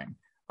scoring.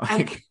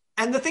 Like,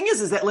 and the thing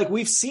is that like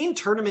we've seen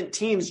tournament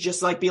teams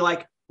just like be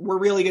like, we're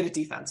really good at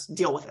defense,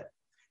 deal with it.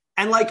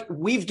 And like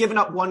we've given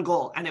up 1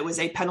 goal, and it was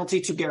a penalty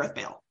to Gareth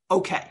Bale.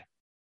 Okay.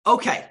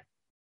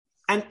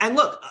 And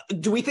look,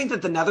 do we think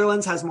that the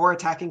Netherlands has more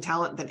attacking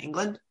talent than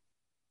England?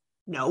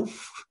 No.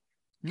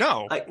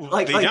 No,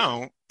 they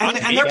don't. And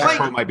they're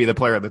playing. Might be the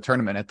player of the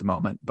tournament at the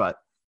moment, but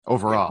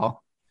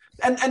overall,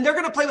 and they're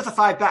going to play with a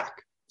 5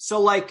 back.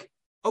 So like,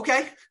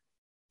 okay.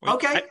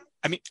 Okay.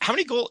 I mean, how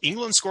many goals?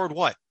 England scored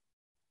what?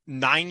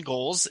 9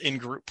 goals in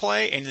group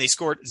play, and they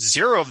scored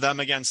 0 of them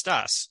against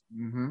us.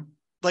 Mm-hmm.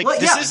 Like,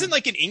 this isn't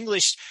like an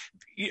English.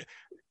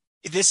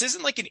 This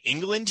isn't like an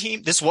England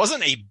team. This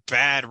wasn't a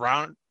bad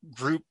round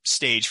group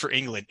stage for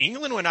England.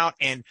 England went out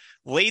and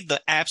laid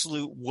the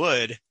absolute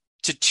wood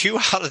to 2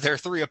 out of their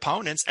 3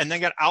 opponents, and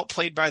then got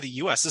outplayed by the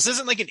U.S. This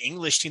isn't like an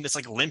English team that's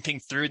like limping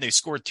through and they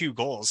scored 2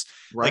 goals.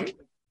 Right. Like,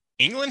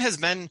 England has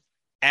been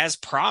as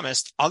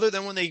promised, other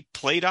than when they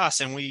played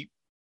us and we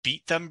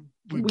beat them,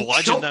 we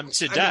bludgeoned them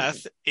to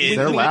death.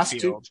 Their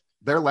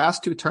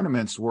last two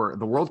tournaments were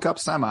the World Cup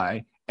semi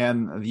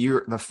and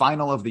the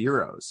final of the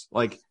Euros.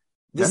 Like,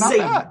 this is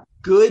a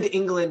good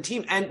England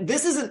team, and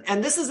this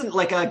isn't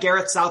like a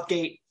Gareth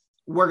Southgate.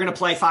 We're going to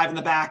play 5 in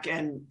the back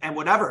and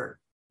whatever.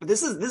 But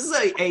this is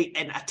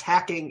an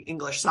attacking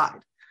English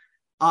side,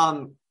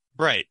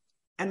 right?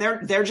 And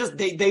they're just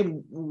they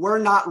were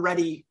not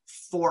ready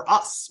for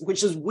us,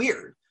 which is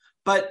weird.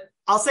 But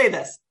I'll say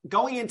this: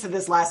 going into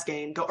this last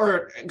game,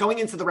 going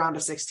into the round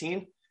of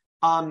 16,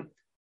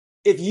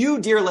 if you,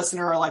 dear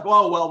listener, are like,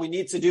 "Oh, well, we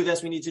need to do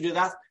this, we need to do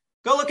that,"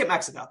 go look at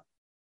Mexico.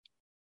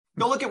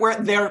 Go look at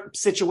where their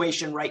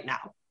situation right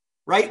now.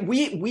 Right?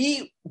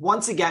 We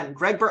once again,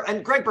 Greg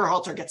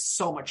Berhalter gets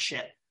so much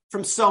shit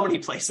from so many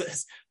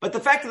places, but the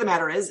fact of the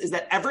matter is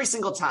that every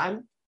single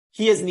time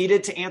he has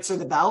needed to answer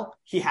the bell,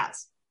 he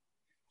has.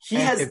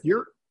 If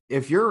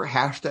you're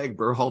hashtag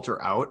Berhalter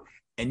out,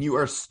 and you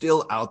are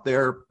still out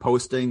there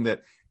posting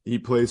that he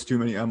plays too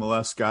many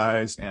MLS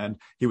guys and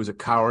he was a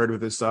coward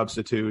with his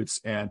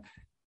substitutes, and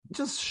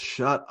just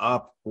shut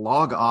up,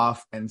 log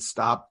off, and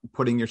stop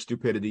putting your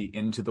stupidity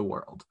into the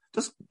world.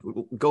 Just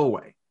go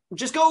away.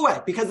 Just go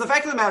away, because the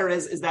fact of the matter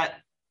is that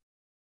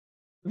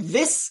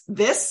this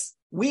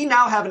we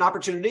now have an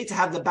opportunity to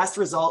have the best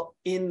result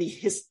in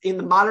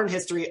the modern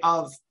history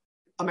of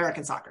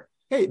American soccer.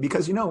 Hey,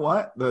 because you know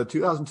what? The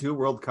 2002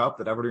 World Cup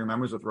that everybody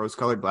remembers with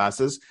rose-colored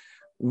glasses,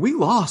 we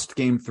lost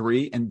game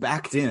 3 and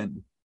backed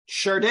in.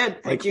 Sure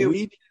did. Thank you.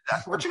 We did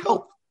that.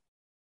 Portugal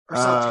or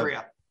South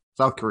Korea?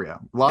 South Korea.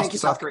 Lost to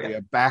South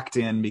Korea. Backed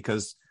in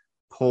because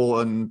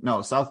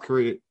South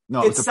Korea.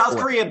 No, it's South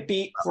Korea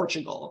beat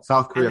Portugal.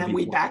 South Korea and then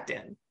we backed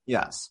in.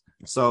 Yes.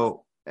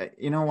 So,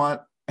 you know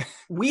what?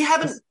 We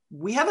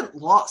haven't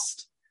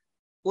lost.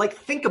 Like,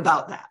 think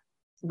about that.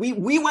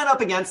 We went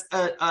up against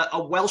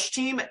a Welsh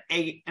team,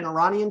 an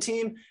Iranian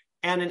team,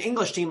 and an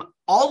English team,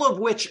 all of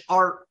which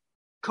are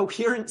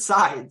coherent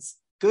sides,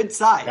 good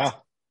sides. Yeah.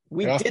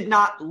 We did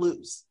not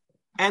lose.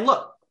 And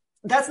look,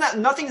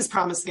 nothing is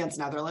promised against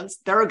Netherlands.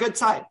 They're a good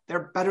side.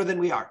 They're better than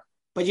we are.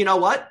 But you know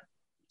what?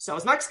 So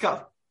is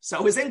Mexico.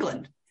 So is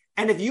England.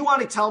 And if you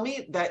want to tell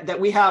me that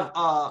we have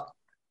a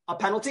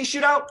penalty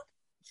shootout,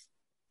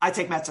 I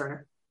take Matt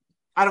Turner.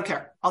 I don't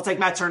care. I'll take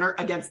Matt Turner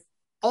against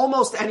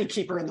almost any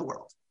keeper in the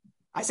world.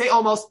 I say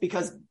almost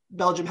because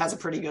Belgium has a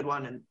pretty good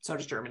one, and so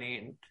does Germany.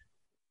 And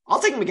I'll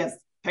take him against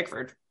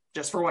Pickford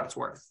just for what it's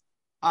worth.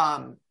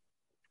 But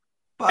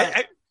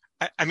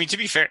I mean, to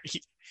be fair,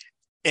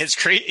 it's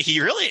crazy.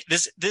 He really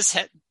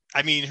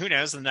I mean, who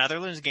knows? The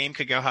Netherlands game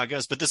could go how it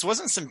goes, but this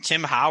wasn't some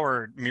Tim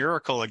Howard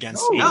miracle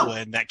against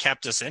England that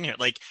kept us in here.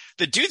 Like,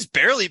 the dude's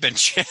barely been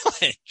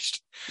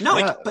challenged.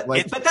 No, but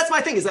that's my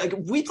thing is, like,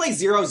 we play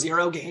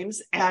 0-0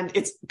 games, and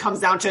it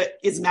comes down to,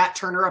 is Matt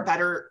Turner a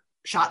better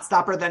shot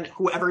stopper than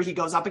whoever he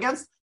goes up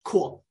against?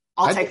 Cool.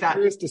 I'll take that. I'm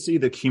curious to see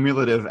the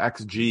cumulative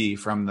XG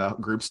from the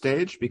group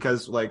stage,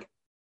 because like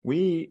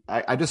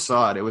I just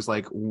saw it. It was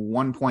like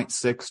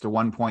 1.6 to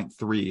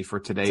 1.3 for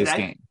today's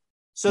game.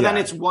 So then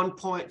it's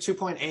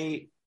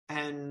 2.8,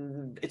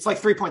 and it's like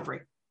 3.3.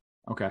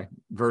 Okay.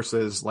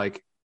 Versus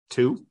like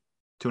 2.5.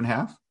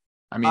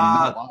 I mean,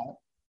 not a lot.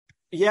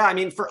 Yeah. I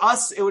mean, for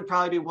us, it would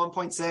probably be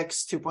 1.6,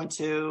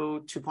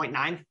 2.2,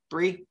 2.9,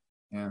 3.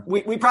 Yeah.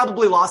 We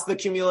probably lost the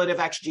cumulative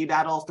XG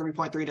battle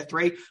 3.3 to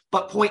 3,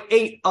 but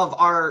 0.8 of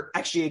our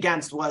XG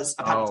against was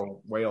a penalty.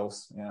 Oh,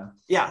 Wales. Yeah.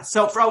 Yeah.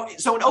 So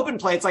in open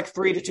play, it's like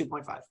 3 to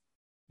 2.5.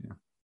 Yeah.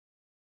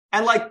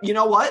 And like, you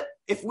know what?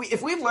 If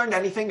we've learned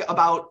anything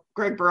about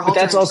Greg Berhalter, but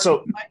that's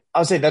also,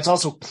 I'll say that's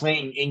also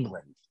playing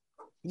England.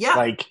 Yeah.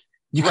 Like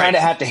you kind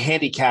of have to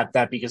handicap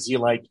that because you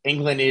like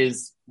England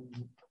is,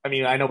 I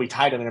mean, I know we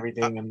tied them and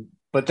everything,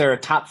 but they're a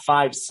top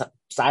 5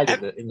 side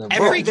of it in the world.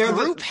 Every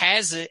group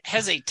has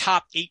a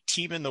top 8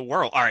 team in the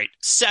world. All right,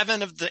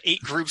 7 of the 8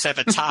 groups have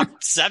a top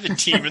 7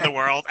 team in the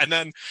world, and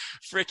then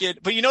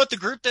but you know what?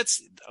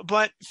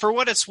 But for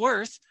what it's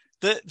worth,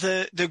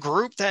 the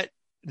group that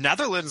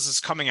Netherlands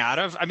is coming out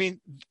of, I mean,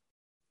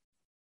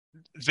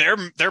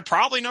 they're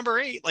probably number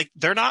 8. Like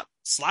they're not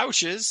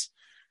slouches.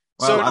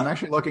 Well, I'm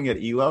actually looking at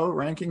ELO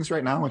rankings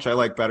right now, which I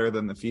like better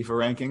than the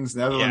FIFA rankings.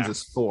 Netherlands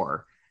is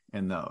 4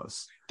 in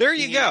those. There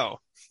you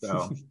go.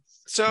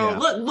 So yeah.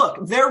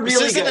 Look, they're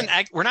really good.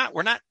 We're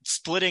not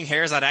splitting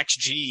hairs on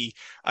XG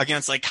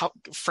against like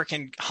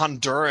freaking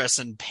Honduras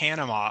and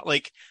Panama.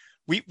 Like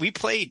we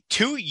played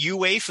 2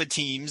 UEFA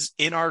teams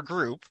in our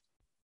group,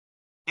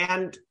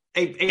 and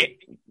an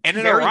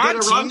Iran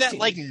team that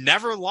like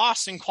never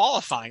lost in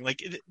qualifying.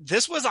 Like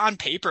this was on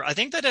paper. I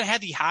think that it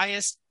had the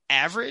highest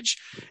average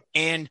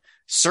and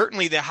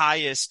certainly the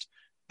highest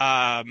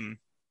had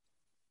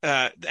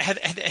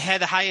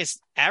the highest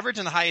average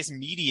and the highest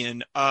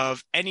median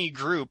of any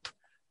group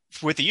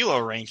with the ELO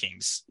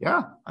rankings.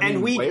 Yeah. I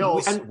mean,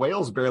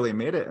 Wales barely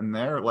made it, and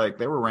they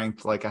were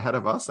ranked like ahead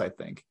of us, I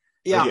think.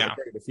 Yeah.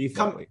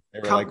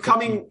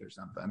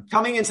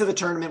 Coming into the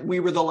tournament, we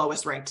were the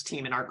lowest ranked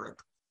team in our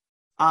group.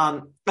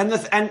 And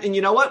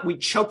you know what? We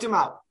choked them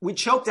out. We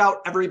choked out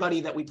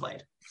everybody that we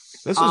played.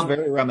 This was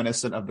very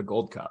reminiscent of the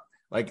Gold Cup.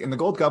 Like in the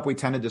Gold Cup, we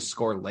tended to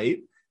score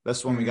late.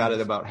 This one we got it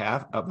at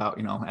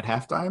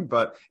halftime,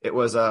 but it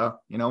was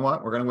you know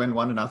what, we're going to win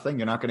 1-0.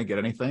 You're not going to get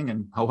anything,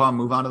 and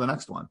move on to the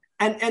next one.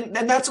 And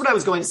that's what I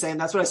was going to say, and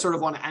that's what I sort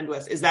of want to end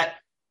with is that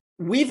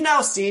we've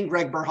now seen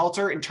Greg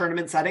Berhalter in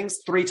tournament settings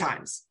 3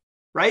 times,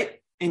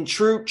 right? In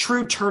true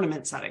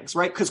tournament settings,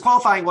 right? Because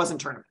qualifying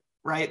wasn't tournament,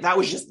 right? That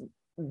was just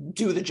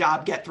do the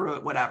job, get through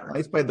it, whatever.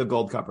 He's played the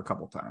Gold Cup a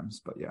couple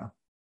times, but yeah.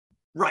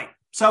 Right.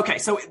 So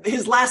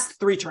his last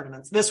 3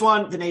 tournaments, this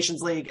one, the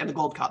Nations League, and the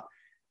Gold Cup.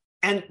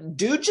 And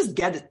dude just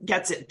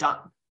gets it done,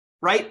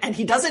 right? And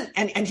he doesn't,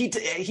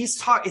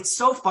 it's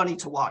so funny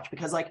to watch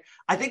because like,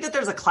 I think that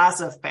there's a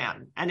class of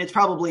fan, and it's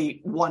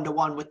probably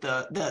 1-to-1 with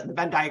the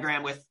Venn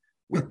diagram with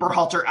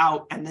Berhalter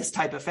out and this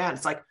type of fan.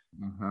 It's like,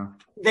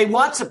 they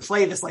want to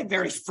play this like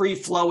very free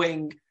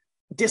flowing,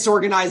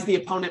 disorganize the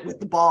opponent with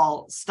the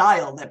ball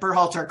style that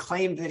Berhalter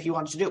claimed that he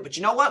wanted to do. But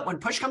you know what? When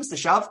push comes to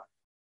shove,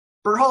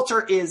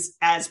 Berhalter is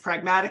as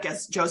pragmatic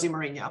as Jose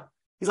Mourinho.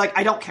 He's like,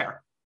 I don't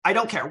care.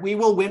 We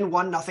will win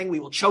 1-0. We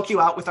will choke you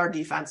out with our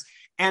defense.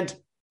 And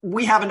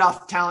we have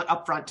enough talent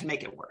up front to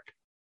make it work.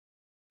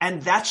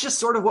 And that's just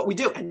sort of what we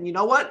do. And you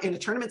know what? In a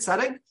tournament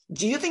setting,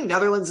 do you think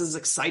Netherlands is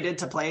excited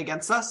to play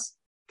against us?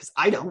 Because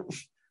I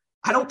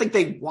don't think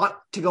they want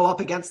to go up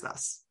against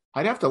us.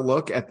 I'd have to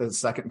look at the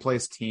second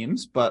place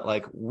teams, but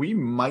like we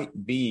might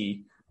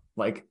be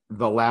like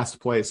the last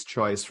place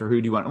choice for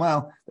who do you want?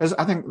 Well,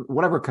 I think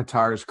whatever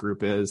Qatar's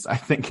group is, I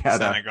think had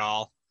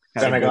Senegal.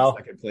 Senegal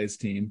second place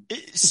team.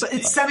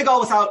 It's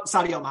Senegal without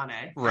Sadio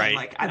Mane, right?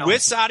 Like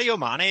with Sadio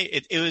Mane,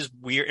 it was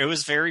weird. It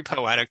was very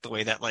poetic the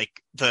way that like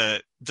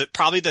the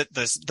probably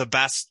the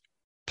best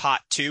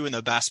pot 2 and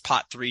the best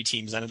pot 3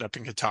 teams ended up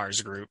in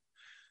Qatar's group.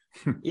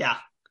 Yeah,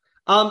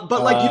 but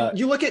like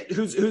you look at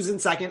who's in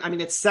second. I mean,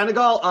 it's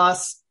Senegal,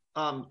 us.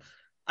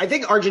 I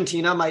think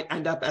Argentina might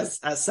end up as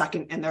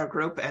second in their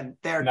group, and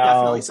they're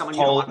definitely someone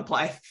you don't want to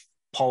play.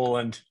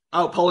 Poland.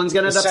 Oh, Poland's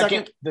going to end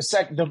up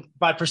second?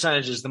 By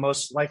percentages, the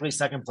most likely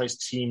second place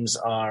teams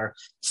are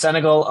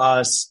Senegal,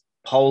 us,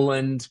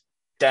 Poland,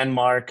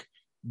 Denmark,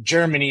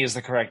 Germany is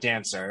the correct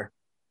answer.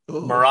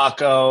 Ooh.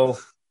 Morocco,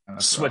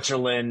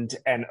 Switzerland,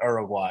 and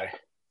Uruguay.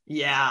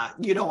 Yeah,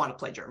 you don't want to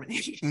play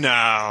Germany.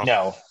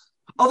 No.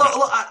 Although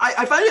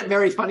I find it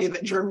very funny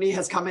that Germany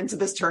has come into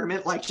this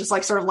tournament like just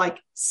like sort of like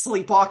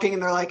sleepwalking,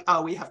 and they're like,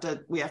 oh, we have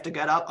to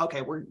get up.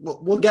 Okay,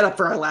 we'll get up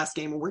for our last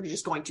game, and we're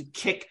just going to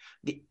kick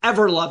the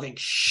ever loving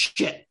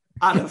shit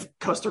out of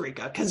Costa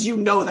Rica because you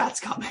know that's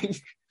coming.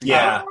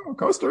 Yeah,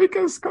 Costa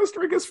Rica's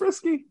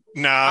frisky.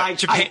 No,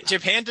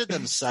 Japan did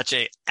them such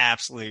a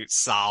absolute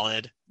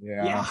solid.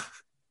 Yeah.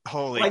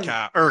 Holy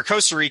cow. Or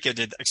Costa Rica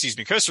did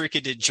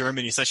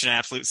Germany such an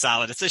absolute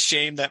solid. It's a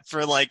shame that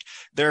for like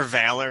their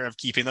valor of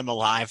keeping them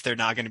alive, they're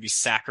not going to be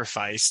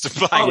sacrificed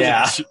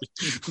by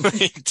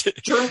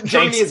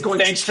Germany is going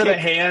thanks to for the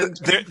hand.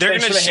 They're going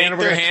to shake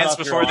their hands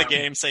before the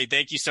game, say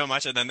thank you so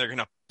much, and then they're going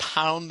to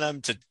pound them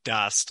to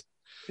dust.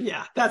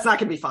 Yeah, that's not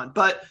going to be fun.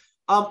 But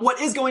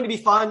what is going to be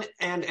fun,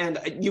 and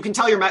you can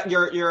tell your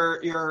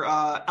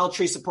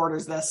L3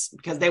 supporters this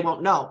because they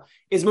won't know,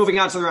 is moving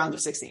on to the round of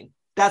 16.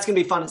 That's going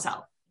to be fun as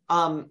hell.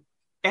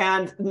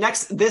 And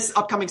this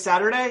upcoming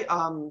Saturday,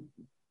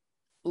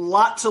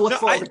 lot to look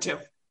forward to.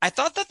 I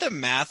thought that the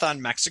math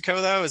on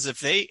Mexico though is if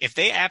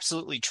they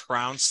absolutely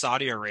trounce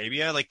Saudi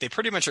Arabia, like they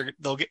pretty much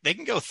they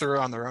can go through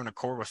on their own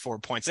accord with 4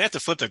 points. They have to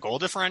flip the goal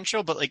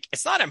differential, but like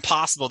it's not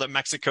impossible that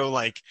Mexico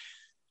like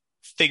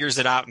figures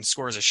it out and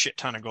scores a shit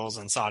ton of goals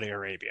in Saudi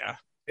Arabia.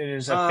 It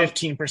is a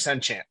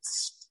 15%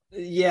 chance.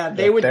 Yeah,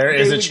 there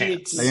is a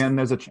chance. And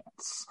there's a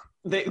chance.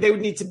 They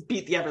would need to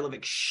beat the ever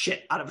living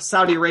shit out of a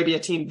Saudi Arabia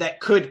team that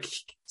could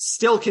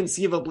still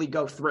conceivably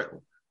go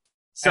through.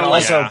 So and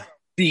also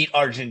beat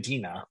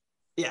Argentina.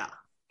 Yeah.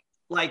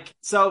 Like,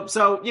 so,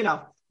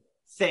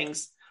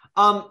 things.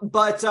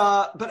 But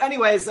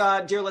anyways,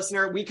 dear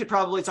listener, we could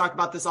probably talk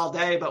about this all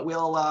day, but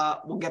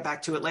we'll get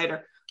back to it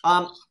later.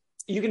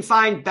 You can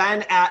find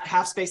Ben at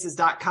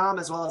halfspaces.com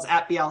as well as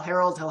at BL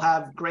Herald. He'll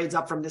have grades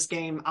up from this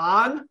game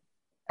on.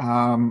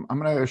 I'm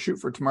going to shoot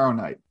for tomorrow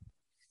night.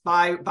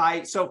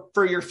 So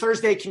for your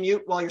Thursday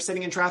commute while you're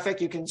sitting in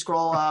traffic, you can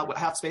scroll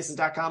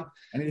halfspaces.com.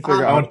 I need to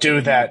figure out. Don't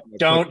do that.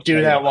 Don't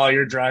do that while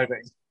you're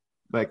driving.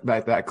 Like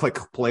that click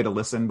play to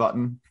listen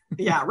button.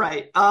 Yeah,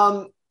 right.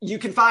 You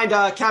can find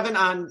Kevin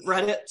on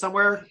Reddit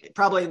somewhere,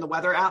 probably in the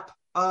weather app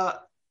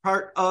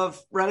part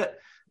of Reddit.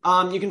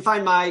 You can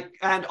find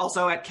and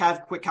also at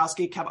Kev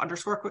Kwiatkowski,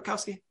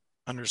 Kev_Kwiatkowski.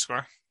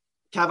 Kev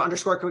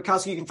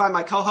 _Kwiatkowski. You can find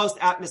my co-host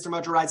at Mr.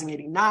 Mojo Rising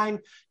 89. You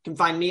can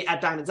find me at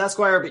Diamonds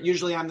Esquire, but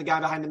usually I'm the guy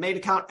behind the main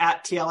account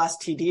at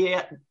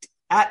TLSTDS,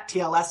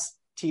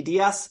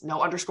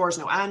 no underscores,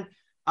 no N.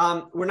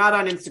 We're not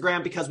on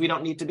Instagram because we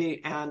don't need to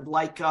be. And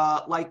like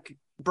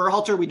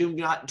Berhalter, we do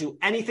not do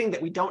anything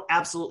that we don't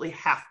absolutely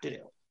have to do.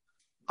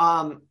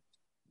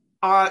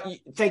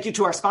 Thank you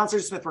to our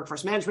sponsors, Smith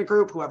Workforce Management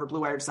Group, whoever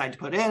Blue Wire decided to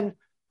put in,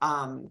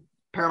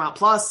 Paramount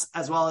Plus,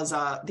 as well as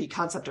the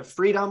Concept of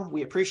Freedom.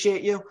 We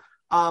appreciate you.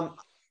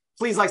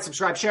 Please like,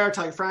 subscribe, share,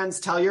 tell your friends,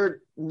 tell your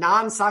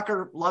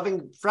non-soccer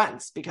loving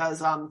friends,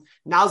 because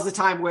now's the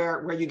time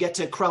where you get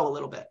to crow a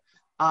little bit.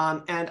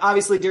 And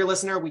obviously, dear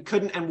listener, we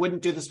couldn't and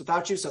wouldn't do this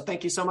without you. So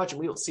thank you so much,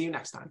 and we will see you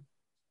next time.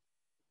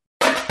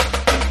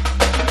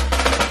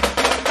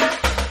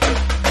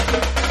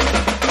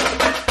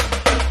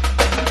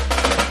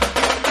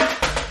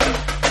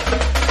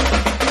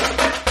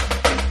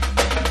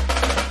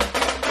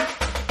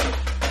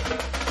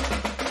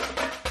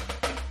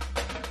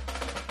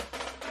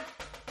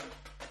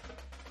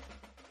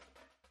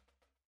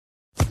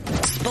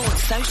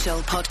 Sports Social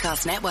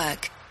Podcast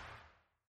Network.